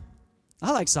soccer?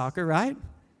 I like soccer, right?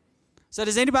 So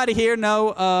does anybody here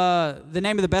know the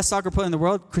name of the best soccer player in the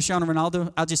world? Cristiano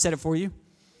Ronaldo. I'll just say it for you.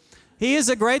 He is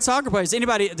a great soccer player.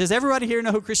 Does everybody here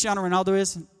know who Cristiano Ronaldo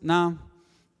is? No?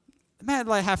 Man,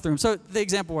 like half the room. So the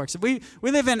example works. We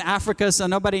live in Africa, so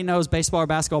nobody knows baseball or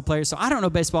basketball players. So I don't know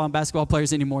baseball and basketball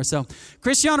players anymore. So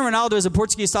Cristiano Ronaldo is a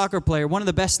Portuguese soccer player, one of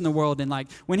the best in the world. And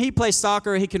like when he plays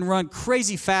soccer, he can run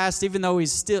crazy fast, even though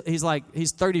he's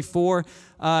 34,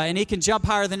 and he can jump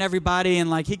higher than everybody, and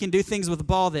like he can do things with the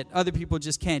ball that other people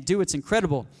just can't do. It's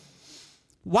incredible.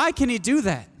 Why can he do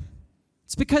that?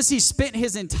 It's because he spent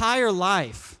his entire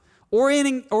life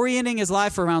orienting his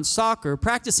life around soccer,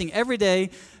 practicing every day,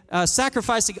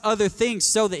 sacrificing other things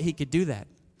so that he could do that.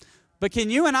 But can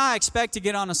you and I expect to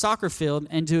get on a soccer field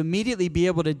and to immediately be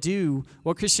able to do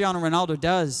what Cristiano Ronaldo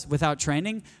does without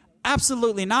training?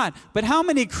 Absolutely not. But how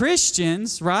many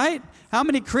Christians, right? How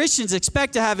many Christians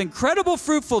expect to have incredible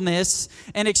fruitfulness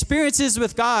and experiences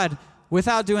with God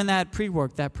without doing that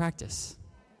pre-work, that practice?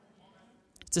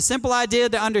 It's a simple idea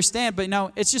to understand, but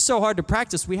no, it's just so hard to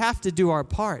practice. We have to do our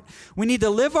part. We need to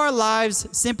live our lives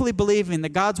simply believing that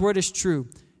God's word is true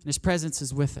and his presence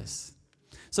is with us.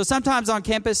 So sometimes on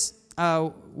campus,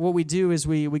 what we do is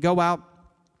we go out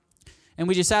and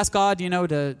we just ask God,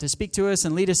 to speak to us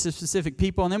and lead us to specific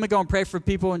people. And then we go and pray for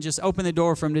people and just open the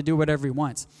door for him to do whatever he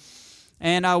wants.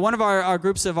 And one of our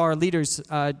groups of our leaders,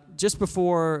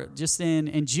 just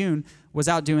in June, was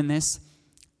out doing this.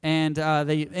 And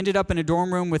they ended up in a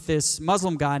dorm room with this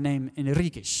Muslim guy named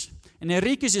Enriquez. And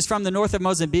Enriquez is from the north of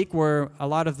Mozambique, where a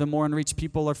lot of the more unreached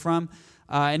people are from.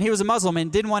 And he was a Muslim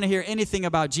and didn't want to hear anything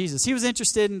about Jesus. He was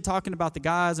interested in talking about the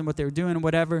guys and what they were doing and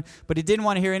whatever, but he didn't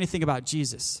want to hear anything about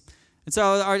Jesus. And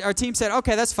so our team said,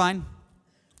 okay, that's fine.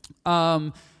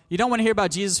 You don't want to hear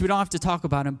about Jesus. We don't have to talk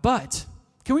about him. But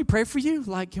can we pray for you?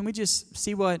 Like, can we just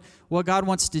see what God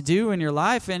wants to do in your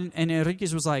life? And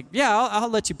Enriquez was like, yeah, I'll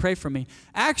let you pray for me.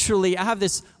 Actually, I have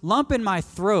this lump in my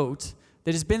throat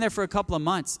that has been there for a couple of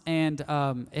months, and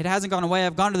it hasn't gone away.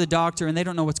 I've gone to the doctor, and they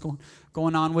don't know what's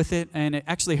going on with it, and it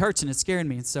actually hurts, and it's scaring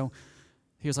me. And so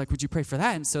he was like, would you pray for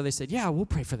that? And so they said, yeah, we'll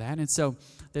pray for that. And so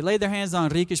they laid their hands on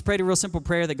Enriquez, prayed a real simple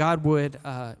prayer that God would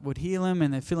heal him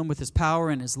and then fill him with his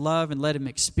power and his love and let him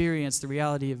experience the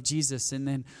reality of Jesus. And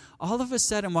then all of a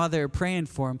sudden, while they were praying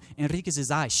for him,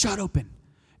 Enriquez's eyes shot open,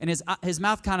 and his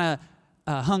mouth kind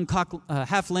of hung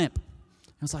half limp.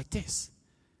 It was like this.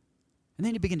 And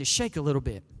then he began to shake a little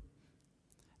bit.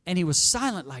 And he was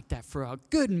silent like that for a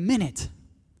good minute.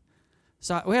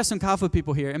 So we have some Kafa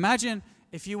people here. Imagine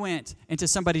if you went into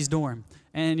somebody's dorm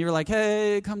and you were like,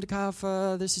 hey, come to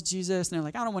Kafa, this is Jesus. And they're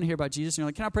like, I don't want to hear about Jesus. And you're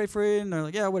like, can I pray for you? And they're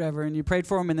like, yeah, whatever. And you prayed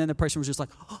for them, and then the person was just like,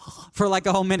 for like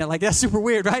a whole minute. Like, that's super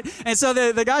weird, right? And so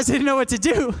the guys didn't know what to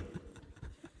do.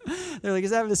 They're like,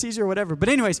 is that having a seizure or whatever? But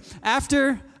anyways,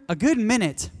 after a good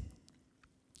minute,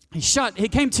 he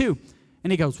came to, and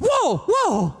he goes,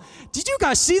 whoa, did you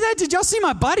guys see that? Did y'all see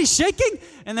my body shaking?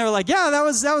 And they were like, yeah, that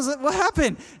was what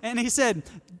happened. And he said,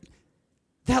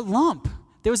 that lump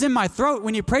that was in my throat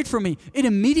when you prayed for me, it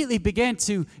immediately began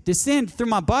to descend through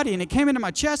my body, and it came into my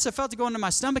chest. I felt it go into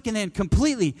my stomach, and then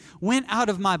completely went out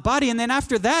of my body. And then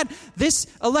after that, this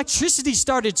electricity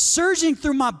started surging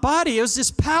through my body. It was this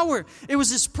power. It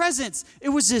was this presence. It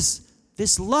was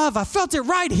this love. I felt it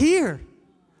right here.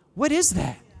 What is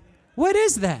that? What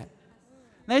is that?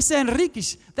 And they said, Enrique,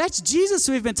 that's Jesus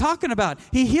we've been talking about.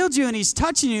 He healed you, and he's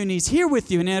touching you, and he's here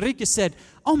with you. And Enrique said,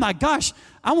 oh my gosh,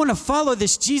 I want to follow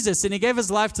this Jesus. And he gave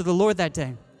his life to the Lord that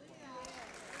day.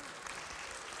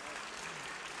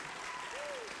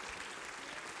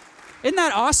 Isn't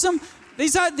that awesome?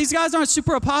 These guys aren't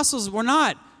super apostles. We're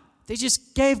not. They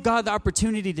just gave God the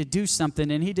opportunity to do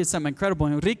something, and he did something incredible.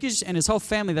 And Enrique and his whole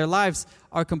family, their lives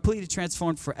are completely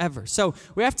transformed forever. So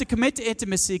we have to commit to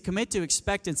intimacy, commit to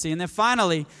expectancy, and then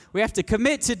finally, we have to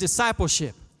commit to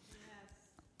discipleship.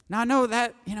 Now, I know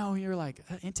that, you're like,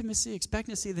 intimacy,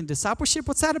 expectancy, then discipleship,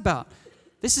 what's that about?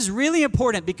 This is really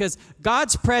important because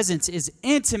God's presence is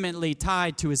intimately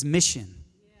tied to his mission.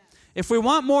 If we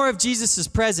want more of Jesus'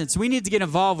 presence, we need to get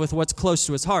involved with what's close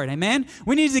to his heart, amen?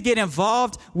 We need to get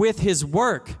involved with his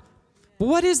work. But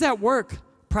what is that work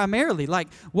primarily? Like,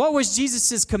 what was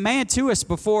Jesus' command to us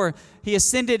before he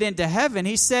ascended into heaven?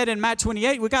 He said in Matthew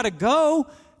 28, we got to go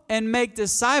and make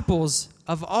disciples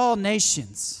of all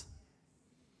nations.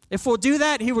 If we'll do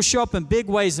that, he will show up in big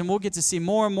ways, and we'll get to see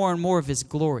more and more and more of his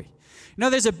glory.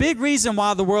 There's a big reason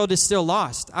why the world is still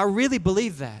lost. I really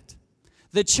believe that.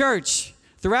 The church,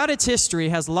 throughout its history,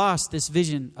 has lost this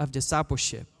vision of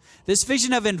discipleship, this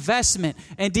vision of investment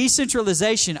and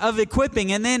decentralization, of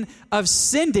equipping, and then of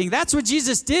sending. That's what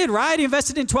Jesus did, right? He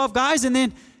invested in 12 guys and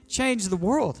then changed the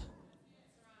world.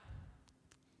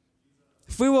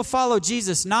 If we will follow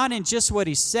Jesus, not in just what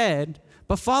he said,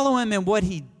 but follow him in what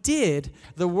he did,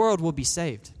 the world will be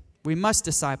saved. We must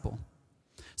disciple.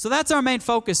 So that's our main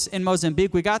focus in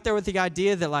Mozambique. We got there with the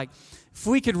idea that, if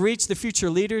we could reach the future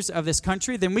leaders of this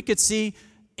country, then we could see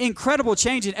incredible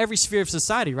change in every sphere of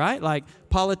society, right? Like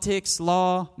politics,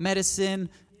 law, medicine,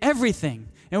 everything.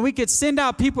 And we could send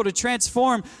out people to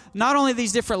transform not only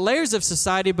these different layers of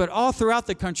society, but all throughout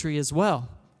the country as well.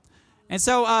 And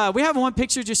so we have one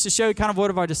picture just to show you kind of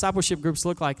what our discipleship groups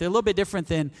look like. They're a little bit different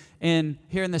than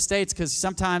here in the States because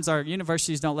sometimes our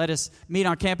universities don't let us meet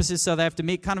on campuses, so they have to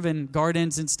meet kind of in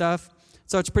gardens and stuff.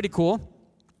 So it's pretty cool.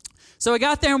 So we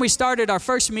got there and we started our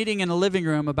first meeting in a living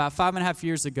room about 5.5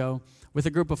 years ago with a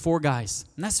group of 4 guys.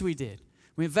 And that's what we did.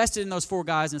 We invested in those 4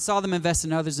 guys and saw them invest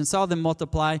in others and saw them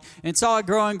multiply and saw it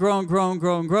growing.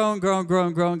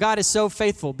 God is so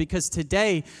faithful because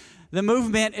today the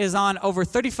movement is on over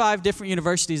 35 different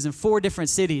universities in 4 different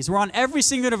cities. We're on every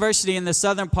single university in the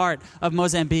southern part of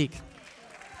Mozambique.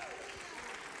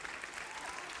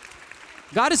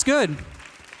 God is good.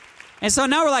 And so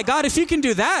now we're like, God, if you can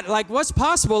do that, what's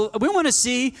possible? We want to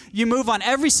see you move on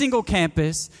every single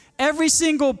campus, every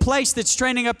single place that's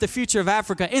training up the future of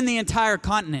Africa in the entire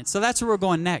continent. So that's where we're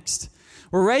going next.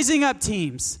 We're raising up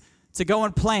teams to go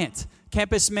and plant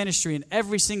campus ministry in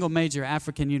every single major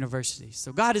African university.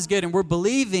 So God is good, and we're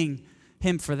believing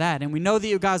him for that. And we know that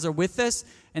you guys are with us,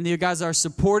 and that you guys are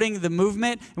supporting the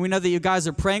movement, and we know that you guys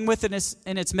are praying with us,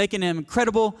 and it's making an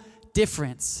incredible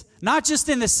difference, not just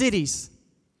in the cities,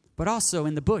 but also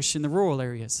in the bush, in the rural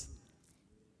areas.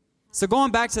 So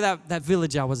going back to that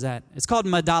village I was at, it's called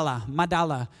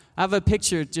Madala. I have a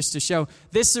picture just to show.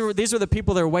 These are the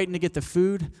people that are waiting to get the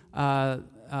food.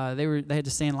 They had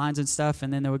to stay in lines and stuff,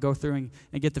 and then they would go through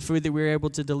and get the food that we were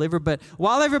able to deliver. But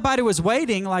while everybody was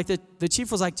waiting, the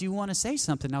chief was like, do you want to say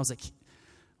something? And I was like,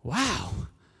 wow,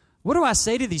 what do I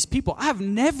say to these people? I've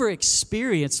never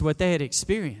experienced what they had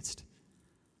experienced.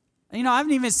 I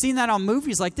haven't even seen that on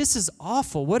movies. This is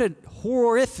awful. What a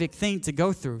horrific thing to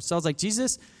go through. So I was like,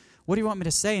 Jesus, what do you want me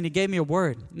to say? And he gave me a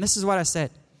word. And this is what I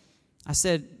said. I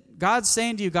said, God's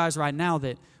saying to you guys right now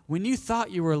that when you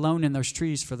thought you were alone in those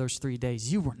trees for those 3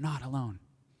 days, you were not alone.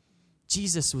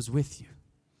 Jesus was with you.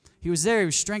 He was there. He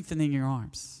was strengthening your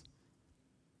arms.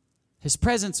 His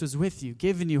presence was with you,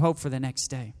 giving you hope for the next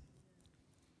day.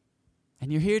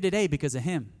 And you're here today because of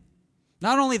him.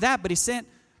 Not only that, but he sent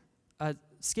a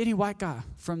skinny white guy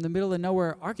from the middle of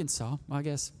nowhere, Arkansas. Well, I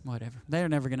guess, whatever. They're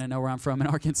never going to know where I'm from in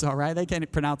Arkansas, right? They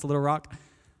can't pronounce Little Rock.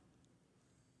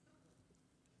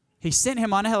 He sent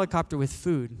him on a helicopter with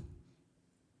food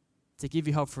to give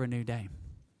you hope for a new day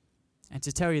and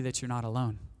to tell you that you're not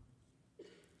alone.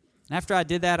 And after I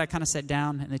did that, I kind of sat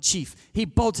down, and the chief, he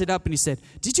bolted up and he said,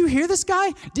 did you hear this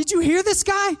guy? Did you hear this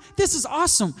guy? This is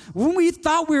awesome. When we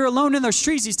thought we were alone in those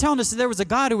trees, he's telling us that there was a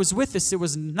God who was with us. It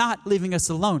was not leaving us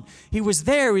alone. He was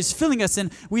there. He was filling us,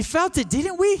 and we felt it,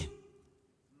 didn't we?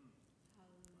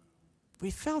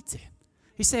 We felt it.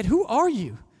 He said, who are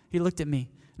you? He looked at me.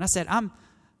 And I said, I'm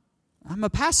a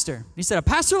pastor. He said, a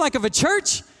pastor like of a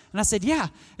church? And I said, yeah.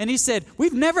 And he said,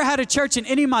 we've never had a church in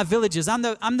any of my villages. I'm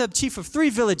the chief of 3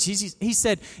 villages. He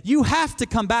said, you have to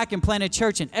come back and plant a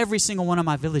church in every single one of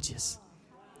my villages.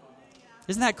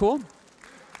 Isn't that cool?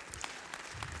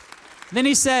 Then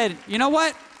he said, you know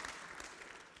what?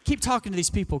 Keep talking to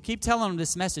these people. Keep telling them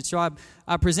this message. So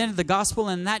I presented the gospel,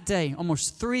 and that day,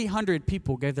 almost 300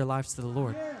 people gave their lives to the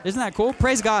Lord. Isn't that cool?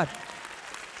 Praise God.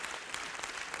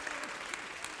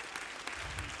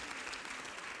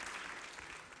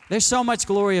 There's so much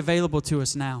glory available to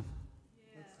us now.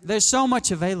 There's so much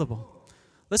available.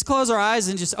 Let's close our eyes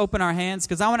and just open our hands,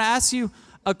 because I want to ask you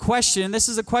a question. This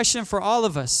is a question for all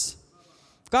of us.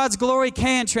 God's glory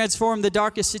can transform the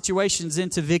darkest situations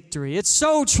into victory. It's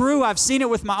so true. I've seen it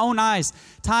with my own eyes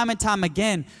time and time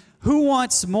again. Who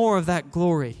wants more of that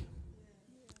glory?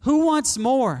 Who wants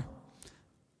more?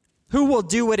 Who will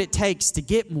do what it takes to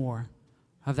get more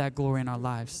of that glory in our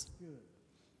lives?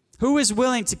 Who is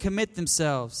willing to commit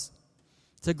themselves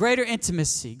to greater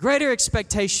intimacy, greater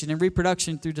expectation, and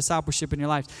reproduction through discipleship in your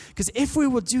lives? Because if we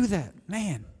will do that,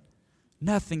 man,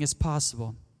 nothing is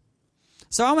possible.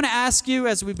 So I want to ask you,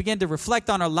 as we begin to reflect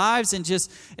on our lives, and just,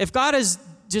 if God has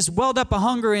just welled up a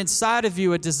hunger inside of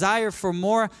you, a desire for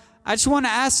more, I just want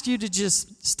to ask you to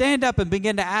just stand up and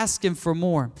begin to ask Him for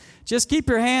more. Just keep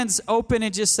your hands open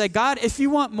and just say, God, if you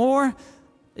want more,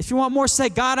 say,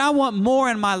 God, I want more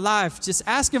in my life. Just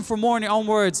ask Him for more in your own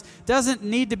words. It doesn't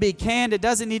need to be canned. It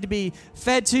doesn't need to be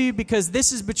fed to you, because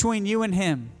this is between you and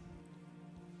Him.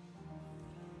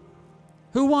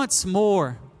 Who wants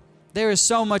more? There is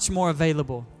so much more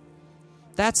available.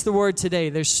 That's the word today.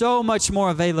 There's so much more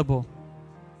available.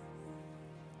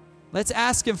 Let's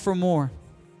ask Him for more.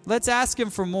 Let's ask Him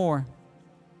for more.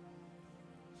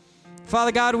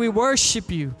 Father God, we worship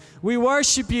You. We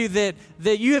worship You that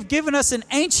You have given us an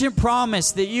ancient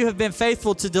promise that You have been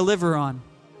faithful to deliver on.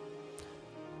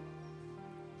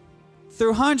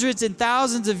 Through hundreds and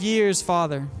thousands of years,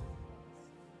 Father,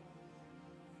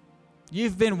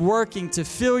 You've been working to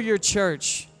fill Your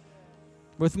church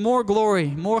with more glory,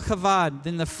 more chavad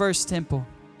than the first temple.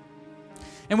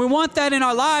 And we want that in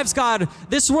our lives, God.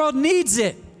 This world needs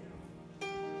it.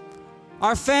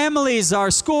 Our families,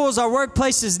 our schools, our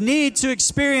workplaces need to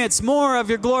experience more of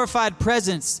Your glorified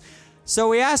presence. So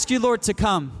we ask You, Lord, to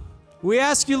come. We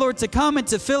ask You, Lord, to come and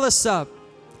to fill us up.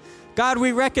 God,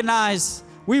 we recognize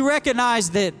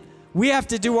that we have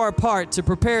to do our part to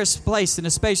prepare a place and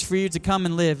a space for You to come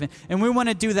and live. And we want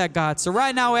to do that, God. So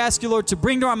right now we ask You, Lord, to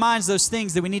bring to our minds those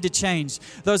things that we need to change,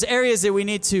 those areas that we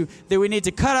need to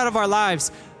cut out of our lives,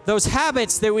 those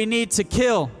habits that we need to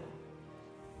kill,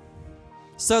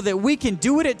 so that we can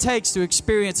do what it takes to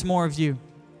experience more of You.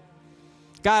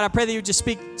 God, I pray that You just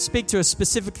speak to us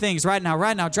specific things right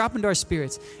now, drop into our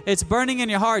spirits. It's burning in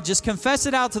your heart. Just confess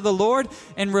it out to the Lord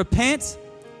and repent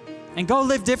and go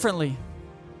live differently.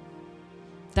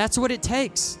 That's what it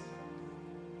takes.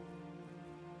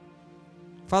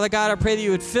 Father God, I pray that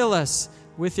You would fill us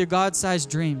with Your God-sized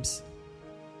dreams.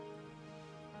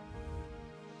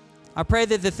 I pray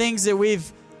that the things that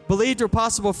we've believed were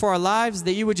possible for our lives,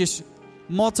 that You would just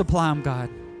multiply them, God.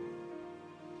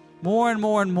 More and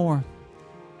more and more.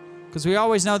 Because we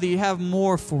always know that You have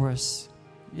more for us.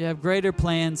 You have greater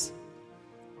plans.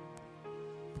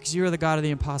 Because You are the God of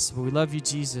the impossible. We love You,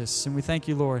 Jesus, and we thank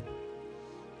You, Lord.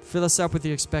 Fill us up with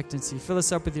Your expectancy. Fill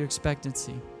us up with Your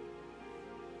expectancy.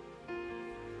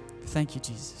 Thank You,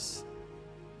 Jesus.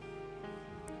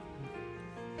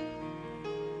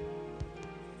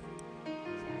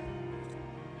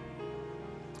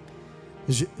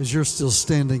 As you're still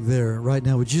standing there right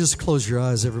now, would you just close your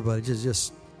eyes, everybody?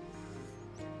 Just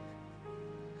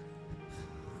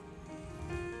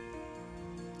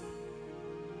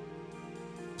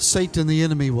Satan, the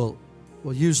enemy, will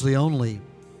usually only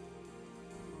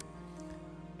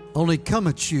come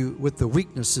at you with the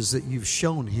weaknesses that you've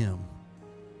shown him.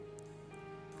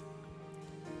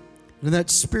 And that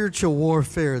spiritual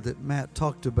warfare that Matt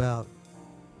talked about,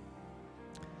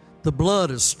 the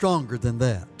blood is stronger than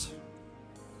that.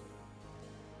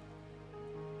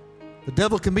 The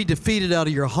devil can be defeated out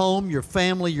of your home, your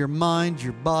family, your mind,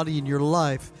 your body, and your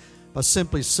life by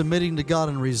simply submitting to God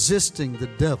and resisting the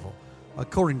devil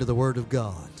according to the Word of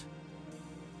God.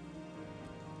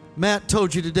 Matt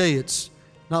told you today it's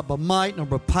not by might nor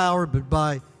by power, but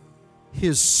by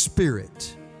His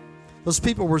Spirit. Those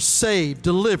people were saved,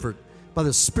 delivered by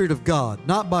the Spirit of God,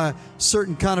 not by a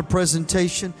certain kind of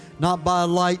presentation, not by a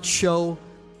light show.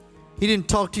 He didn't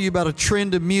talk to you about a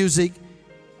trend of music.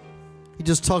 He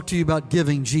just talked to you about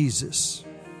giving Jesus.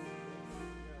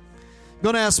 I'm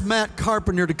going to ask Matt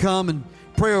Carpenter to come and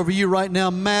pray over you right now.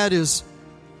 Matt is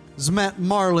Matt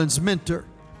Marlin's mentor.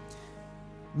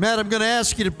 Matt, I'm going to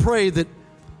ask you to pray that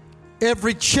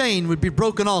every chain would be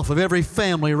broken off of every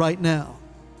family right now.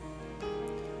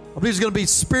 I believe there's going to be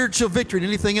spiritual victory. And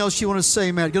anything else you want to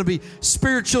say, Matt? Going to be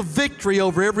spiritual victory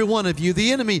over every one of you.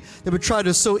 The enemy that would try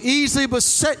to so easily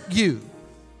beset you,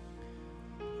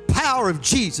 power of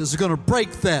Jesus is going to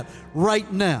break that right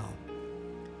now.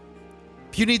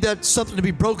 If you need that something to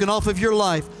be broken off of your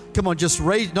life, come on, just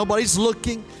raise. Nobody's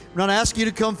looking. We're not asking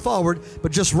you to come forward,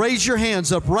 but just raise your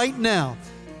hands up right now.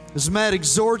 As Matt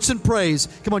exhorts and prays,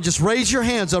 come on, just raise your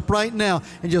hands up right now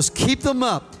and just keep them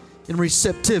up in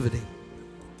receptivity.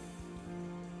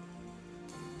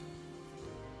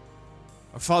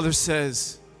 Our Father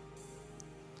says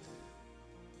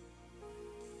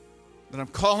that I'm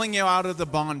calling you out of the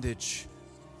bondage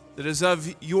that is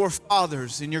of your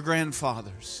fathers and your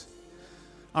grandfathers.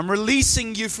 I'm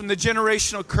releasing you from the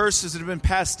generational curses that have been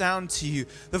passed down to you,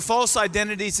 the false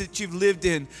identities that you've lived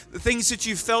in, the things that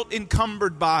you felt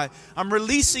encumbered by. I'm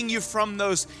releasing you from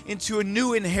those into a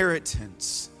new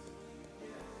inheritance.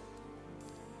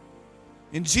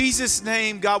 In Jesus'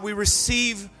 name, God, we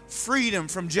receive freedom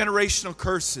from generational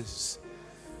curses.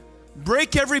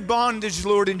 Break every bondage,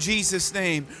 Lord, in Jesus'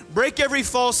 name. Break every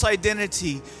false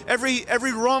identity,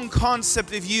 every wrong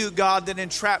concept of you, God, that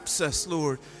entraps us,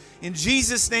 Lord. In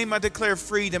Jesus' name, I declare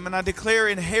freedom, and I declare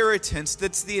inheritance.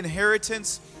 That's the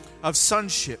inheritance of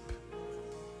sonship.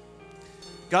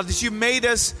 God, that you made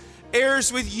us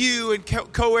heirs with you and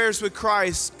co-heirs with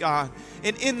Christ, God.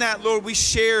 And in that, Lord, we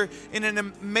share in an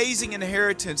amazing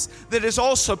inheritance that is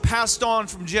also passed on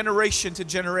from generation to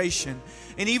generation.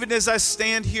 And even as I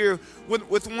stand here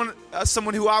with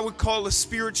someone who I would call a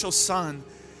spiritual son,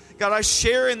 God, I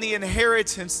share in the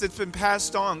inheritance that's been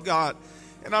passed on, God.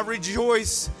 And I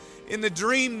rejoice in the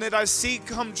dream that I see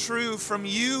come true from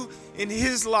you in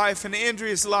his life and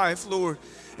Andrea's life, Lord.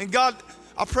 And God,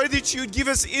 I pray that you would give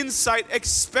us insight,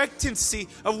 expectancy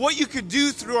of what you could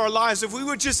do through our lives if we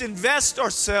would just invest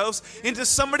ourselves into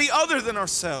somebody other than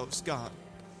ourselves, God.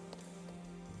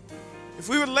 If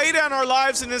we would lay down our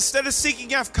lives and instead of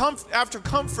seeking after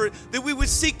comfort, that we would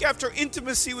seek after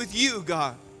intimacy with you,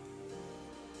 God.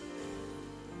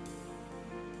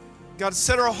 God,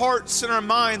 set our hearts and our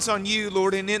minds on you,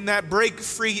 Lord, and in that break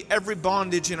free every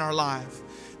bondage in our life,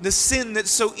 the sin that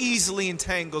so easily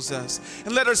entangles us.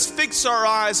 And let us fix our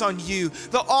eyes on you,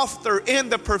 the author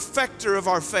and the perfecter of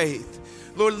our faith.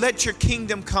 Lord, let your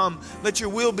kingdom come. Let your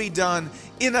will be done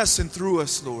in us and through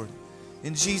us, Lord.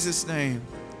 In Jesus' name,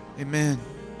 amen.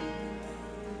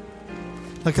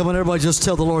 Now, come on, everybody, just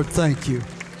tell the Lord thank you.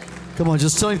 Come on,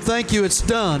 just tell him thank you. It's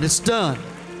done. It's done.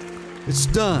 It's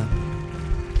done.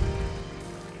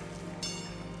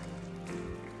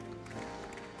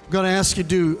 I'm going to ask you to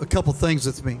do a couple things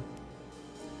with me.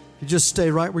 You just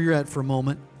stay right where you're at for a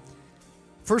moment.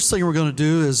 First thing we're going to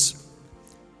do is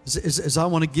I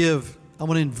want to give, I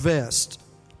want to invest,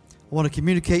 I want to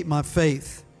communicate my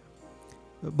faith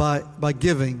by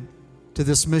giving to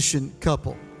this mission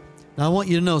couple. Now, I want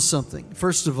you to know something.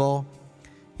 First of all,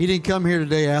 he didn't come here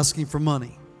today asking for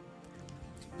money.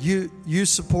 You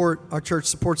support, our church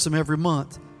supports them every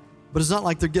month, but it's not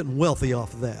like they're getting wealthy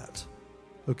off of that.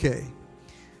 Okay.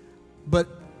 But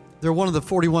they're one of the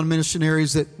 41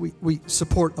 missionaries that we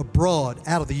support abroad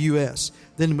out of the U.S.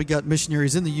 Then we got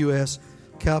missionaries in the U.S.,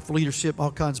 Catholic leadership,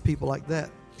 all kinds of people like that.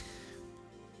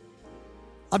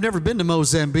 I've never been to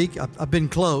Mozambique. I've been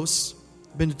close.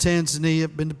 I've been to Tanzania.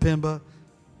 I've been to Pemba.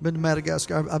 I've been to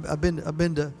Madagascar. I've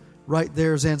been to right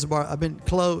there, Zanzibar. I've been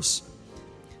close.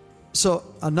 So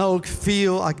I know,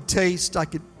 feel, I could taste, I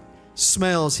could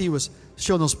smell as he was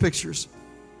showing those pictures.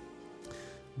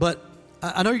 But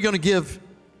I know you're going to give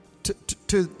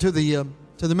to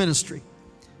the ministry,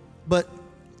 but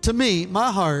to me,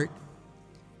 my heart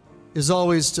is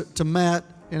always to Matt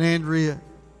and Andrea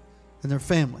and their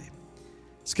family.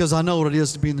 It's because I know what it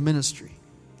is to be in the ministry,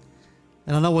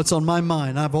 and I know what's on my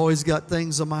mind. I've always got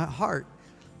things on my heart.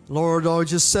 The Lord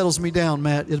always just settles me down,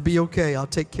 Matt. It'll be okay. I'll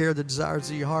take care of the desires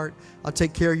of your heart. I'll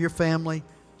take care of your family.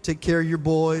 Take care of your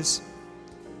boys,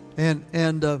 and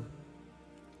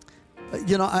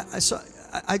you know,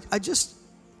 I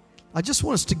just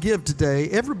want us to give today.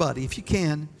 Everybody, if you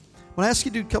can, when I ask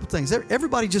you to do a couple things,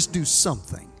 everybody just do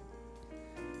something.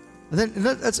 And then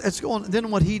that's going.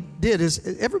 Then what he did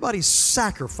is everybody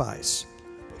sacrifice.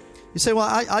 You say,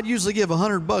 well, I'd usually give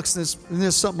 $100 in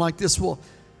this something like this. Well,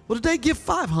 today give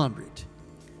 $500.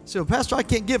 So, Pastor, I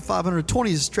can't give $500. $20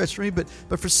 is a stretch for me, but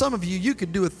for some of you, you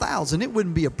could do $1,000. It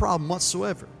wouldn't be a problem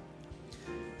whatsoever.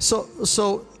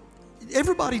 So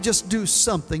everybody just do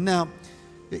something. Now,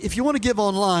 if you want to give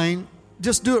online,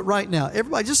 just do it right now.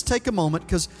 Everybody, just take a moment,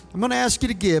 because I'm going to ask you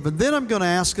to give, and then I'm going to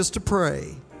ask us to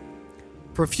pray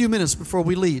for a few minutes before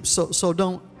we leave. So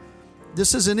don't,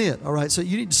 this isn't it, all right? So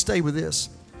you need to stay with this,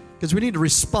 because we need to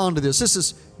respond to this. This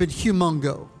has been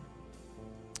humongo.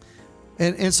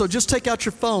 And so just take out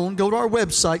your phone, go to our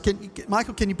website.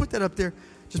 Michael, can you put that up there?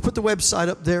 Just put the website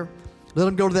up there. Let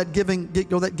them go to that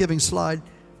giving slide.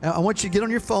 I want you to get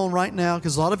on your phone right now,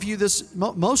 because a lot of you,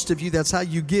 most of you, that's how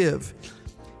you give.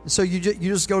 And so you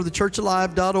just go to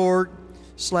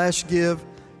thechurchalive.org/give,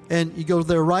 and you go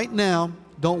there right now.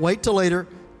 Don't wait till later.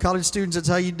 College students, that's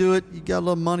how you do it. You got a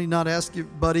little money, not ask your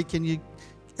buddy, can you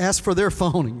ask for their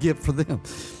phone and give for them?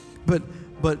 But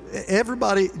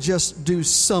everybody just do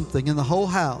something in the whole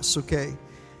house, okay?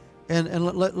 And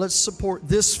let's support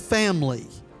this family.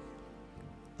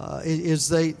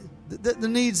 The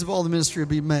needs of all the ministry will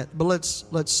be met, but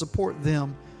let's support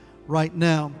them right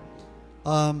now.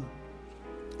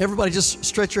 Everybody, just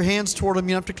stretch your hands toward them.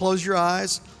 You don't have to close your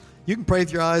eyes. You can pray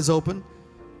with your eyes open.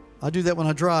 I do that when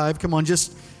I drive. Come on,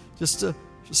 just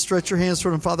stretch your hands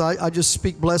toward them. Father, I just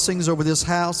speak blessings over this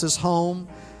house, this home,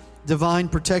 divine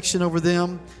protection over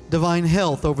them, divine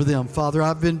health over them. Father,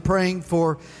 I've been praying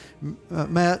for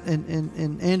Matt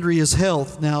and Andrea's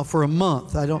health now for a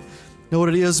month. I don't know what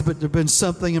it is, but there's been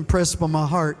something impressed upon my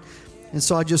heart. And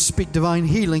so I just speak divine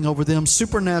healing over them,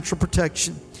 supernatural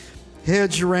protection,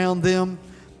 hedge around them.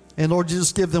 And Lord,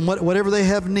 just give them whatever they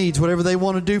have needs, whatever they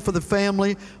want to do for the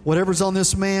family, whatever's on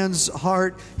this man's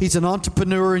heart. He's an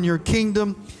entrepreneur in your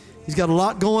kingdom. He's got a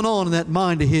lot going on in that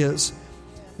mind of his.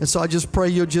 And so I just pray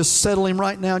you'll just settle him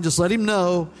right now and just let him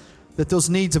know that those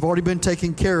needs have already been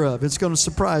taken care of. It's going to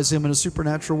surprise him in a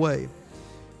supernatural way.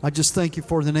 I just thank you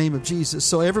for the name of Jesus.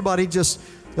 So everybody, the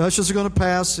ushers are going to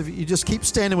pass. If you just keep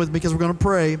standing with me, because we're going to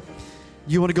pray.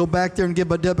 You want to go back there and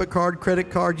give a debit card,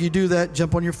 credit card, you do that.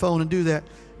 Jump on your phone and do that.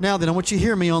 Now then, I want you to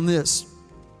hear me on this.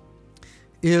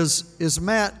 Is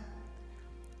Matt,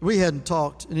 we hadn't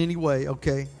talked in any way,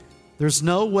 okay? There's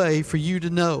no way for you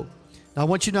to know. Now, I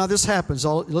want you to know how this happens.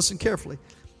 Listen carefully.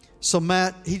 So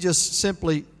Matt, he just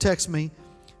simply texts me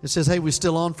and says, hey, we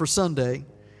still on for Sunday?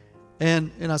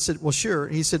 And I said, well, sure.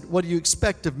 He said, what do you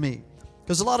expect of me?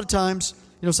 Because a lot of times,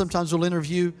 sometimes we'll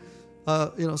interview,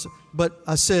 but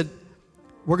I said,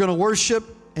 we're going to worship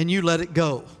and you let it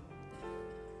go.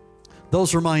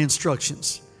 Those are my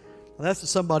instructions. Now, that's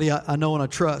somebody I know and I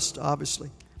trust, obviously.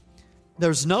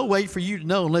 There's no way for you to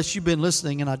know unless you've been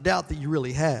listening, and I doubt that you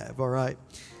really have, all right,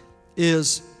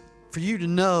 is for you to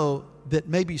know that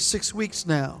maybe 6 weeks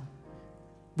now,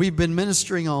 we've been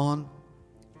ministering on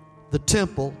the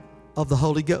temple of the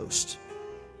Holy Ghost.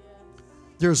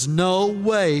 There's no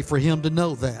way for him to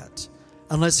know that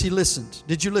unless he listened.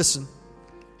 Did you listen?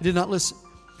 He did not listen.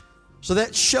 So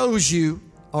that shows you,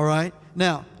 all right.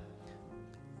 Now,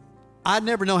 I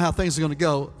never know how things are going to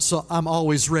go, so I'm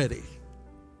always ready.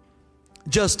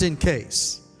 Just in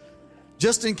case.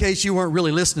 Just in case you weren't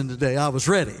really listening today, I was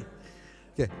ready.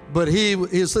 Okay, but he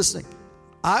was listening.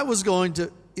 I was going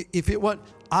to, if it wasn't,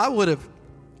 I would have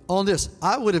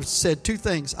said two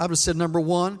things. I would have said, number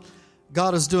one,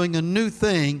 God is doing a new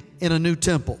thing in a new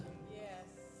temple. Yes.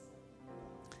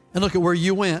 And look at where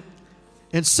you went.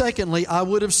 And secondly, I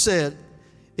would have said,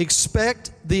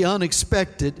 expect the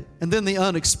unexpected, and then the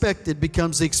unexpected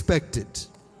becomes the expected.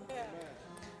 Yeah.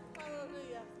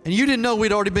 And you didn't know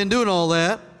we'd already been doing all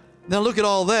that. Now look at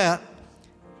all that.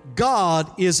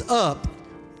 God is up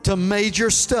to major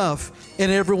stuff in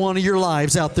every one of your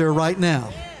lives out there right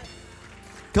now.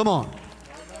 Come on.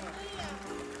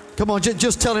 Come on,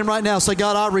 just tell him right now. Say,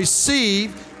 God, I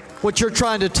receive what you're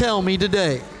trying to tell me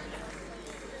today.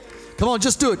 Come on,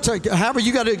 just do it. However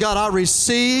you got to do it. God, I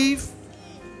receive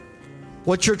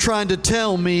what you're trying to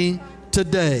tell me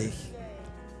today.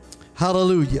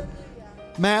 Hallelujah.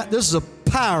 Matt, this is a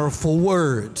powerful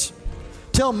word.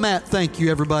 Tell Matt thank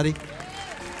you, everybody.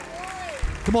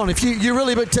 Come on, if you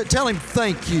really, but tell him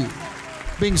thank you.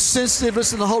 Being sensitive,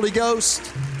 listen to the Holy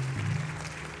Ghost.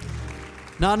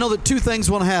 Now, I know that two things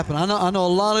want to happen. I know a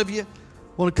lot of you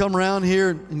want to come around here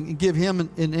and give him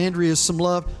and Andrea some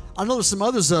love. I know there's some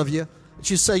others of you that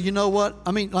you say, you know what?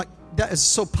 I mean, like, that is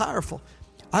so powerful.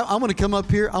 I want to come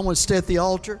up here. I want to stay at the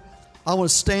altar. I want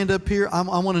to stand up here. I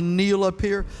want to kneel up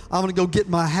here. I want to go get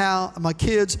my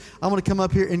kids. I want to come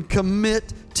up here and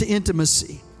commit to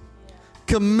intimacy.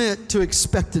 Commit to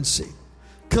expectancy.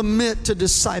 Commit to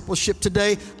discipleship.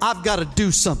 Today, I've got to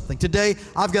do something. Today,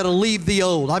 I've got to leave the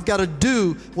old. I've got to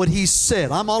do what he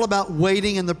said. I'm all about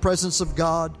waiting in the presence of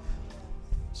God.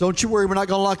 So don't you worry. We're not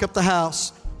going to lock up the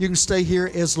house. You can stay here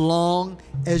as long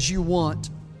as you want.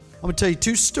 I'm going to tell you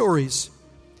two stories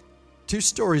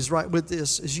right with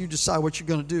this as you decide what you're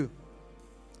going to do.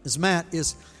 is Matt,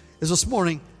 is this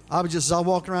morning, I was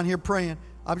walking around here praying.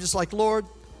 I'm just like, Lord,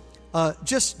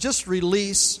 just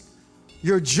release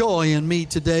your joy in me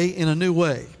today in a new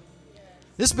way.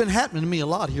 This has been happening to me a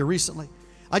lot here recently.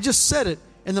 I just said it,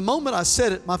 and the moment I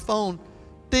said it, my phone,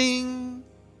 ding,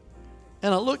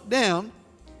 and I looked down,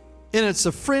 and it's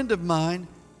a friend of mine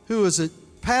who is a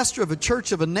pastor of a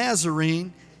church of a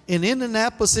Nazarene in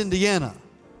Indianapolis, Indiana.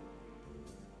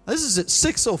 This is at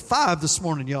 6:05 this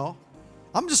morning, y'all.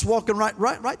 I'm just walking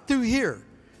right through here.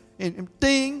 And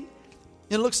ding,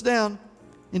 and it looks down,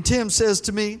 and Tim says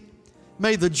to me,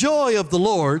 may the joy of the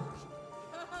Lord.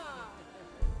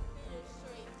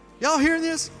 Y'all hearing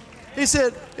this? He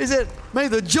said, may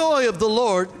the joy of the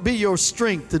Lord be your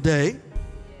strength today.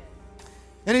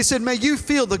 And he said, may you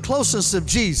feel the closeness of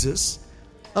Jesus,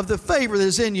 of the favor that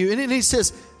is in you. And then he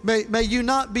says, may you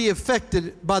not be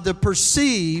affected by the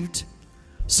perceived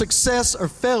success or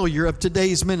failure of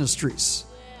today's ministries.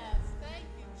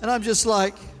 And I'm just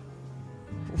like,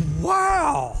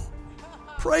 wow.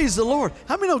 Praise the Lord.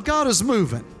 How many know God is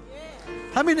moving?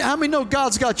 How many know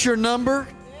God's got your number?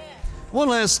 One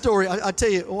last story. I tell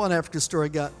you, one African story I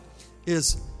got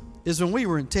is when we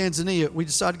were in Tanzania, we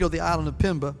decided to go to the island of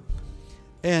Pemba,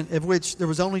 and of which there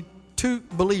was only 2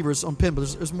 believers on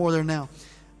Pemba. There's more there now,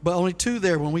 but only 2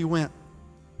 there when we went.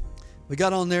 We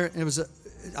got on there, and it was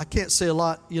I can't say a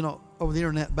lot, over the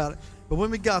internet about it, but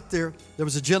when we got there, there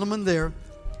was a gentleman there.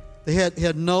 They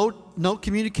had no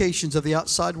communications of the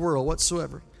outside world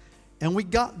whatsoever. And we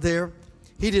got there.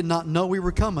 He did not know we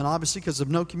were coming, obviously, because of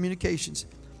no communications.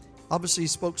 Obviously, he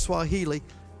spoke Swahili.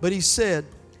 But he said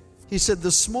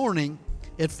this morning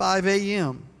at 5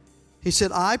 a.m., he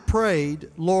said, I prayed,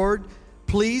 Lord,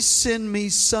 please send me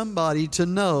somebody to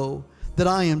know that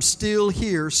I am still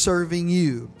here serving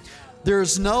you.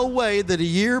 There's no way that a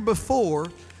year before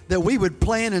that we would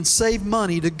plan and save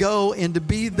money to go and to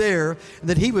be there, and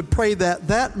that he would pray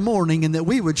that morning, and that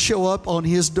we would show up on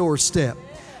his doorstep.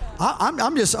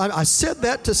 I said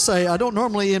that to say, I don't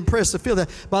normally impress to feel that,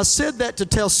 but I said that to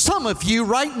tell some of you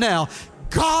right now,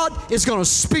 God is going to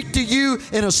speak to you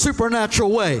in a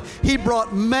supernatural way. He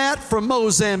brought Matt from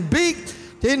Mozambique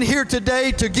in here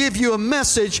today to give you a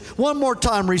message. One more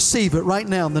time, receive it right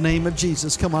now in the name of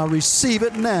Jesus. Come on, receive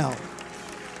it now.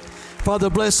 Father,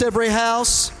 bless every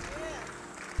house.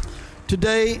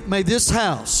 Today, may this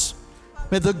house,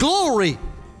 may the glory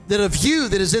that of you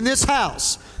that is in this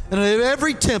house and of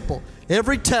every temple,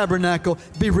 every tabernacle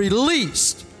be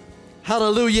released,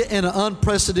 hallelujah, in an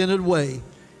unprecedented way.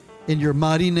 In your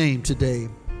mighty name today,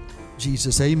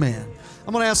 Jesus, amen.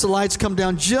 I'm going to ask the lights to come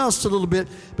down just a little bit,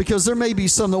 because there may be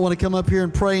some that want to come up here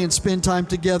and pray and spend time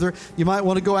together. You might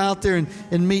want to go out there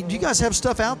and meet. Do you guys have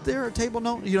stuff out there, a table?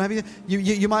 No? You don't have anything?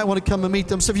 You might want to come and meet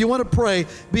them. So if you want to pray,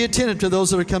 be attentive to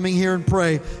those that are coming here and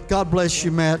pray. God bless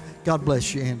you, Matt. God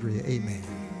bless you, Andrea. Amen.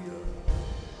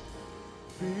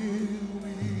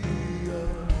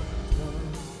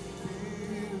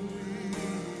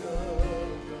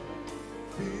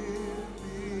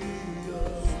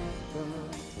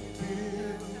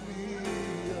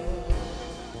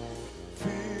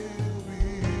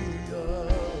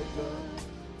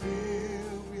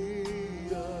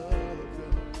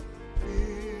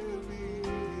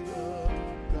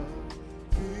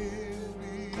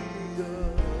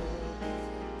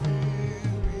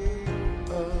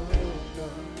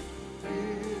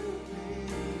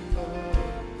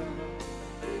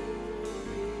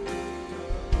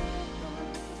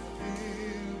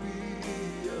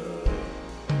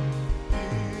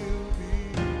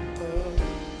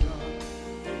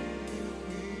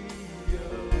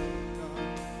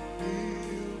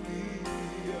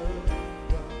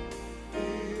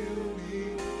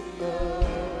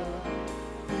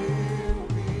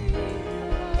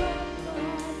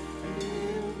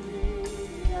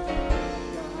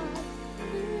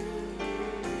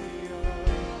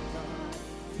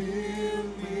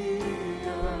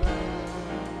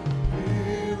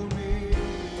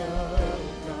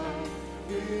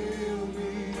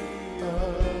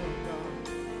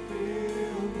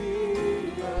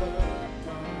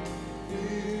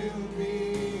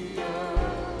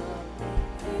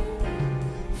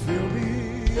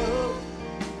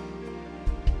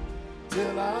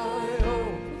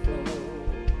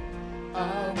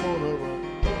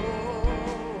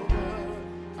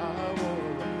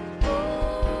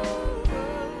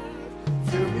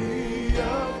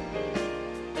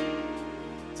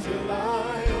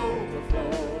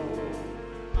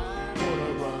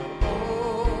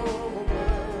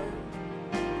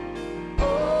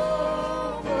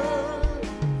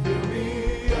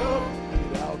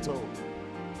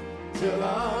 Till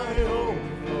I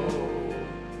overflow,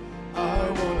 I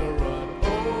want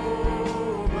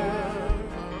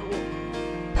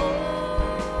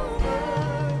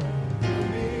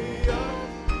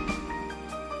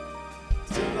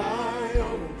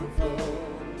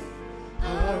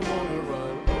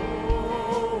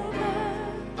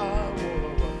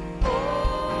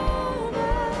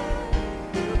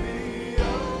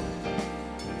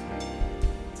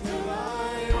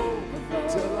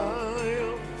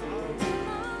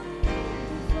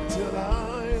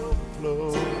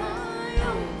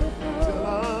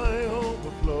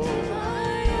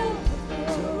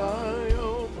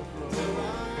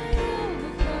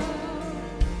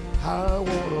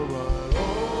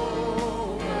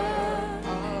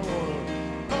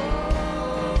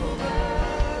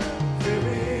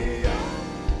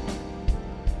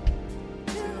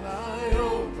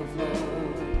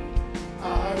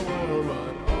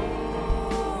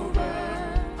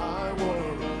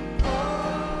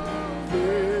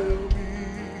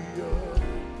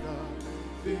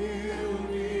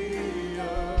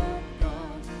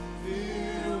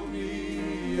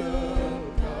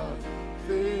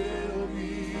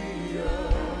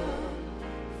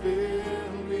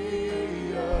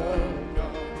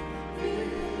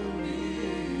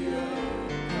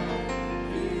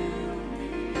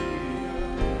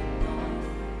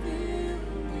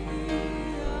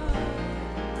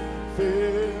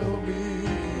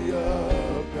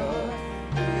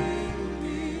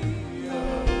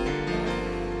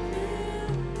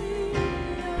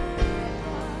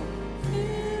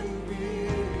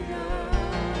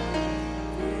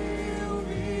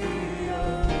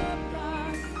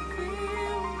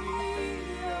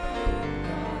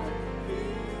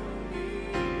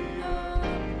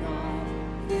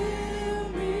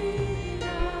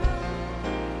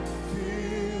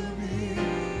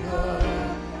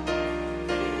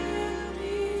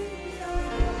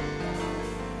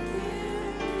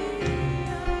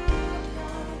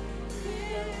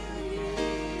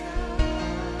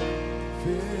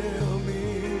Fill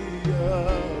me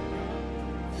up.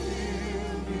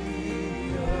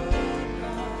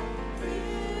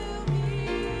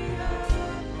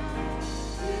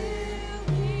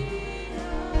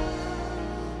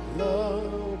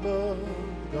 Love of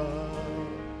God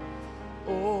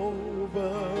overflow,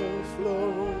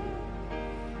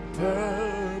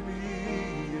 permeate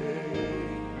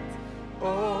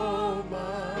all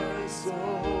my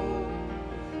soul.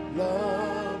 Love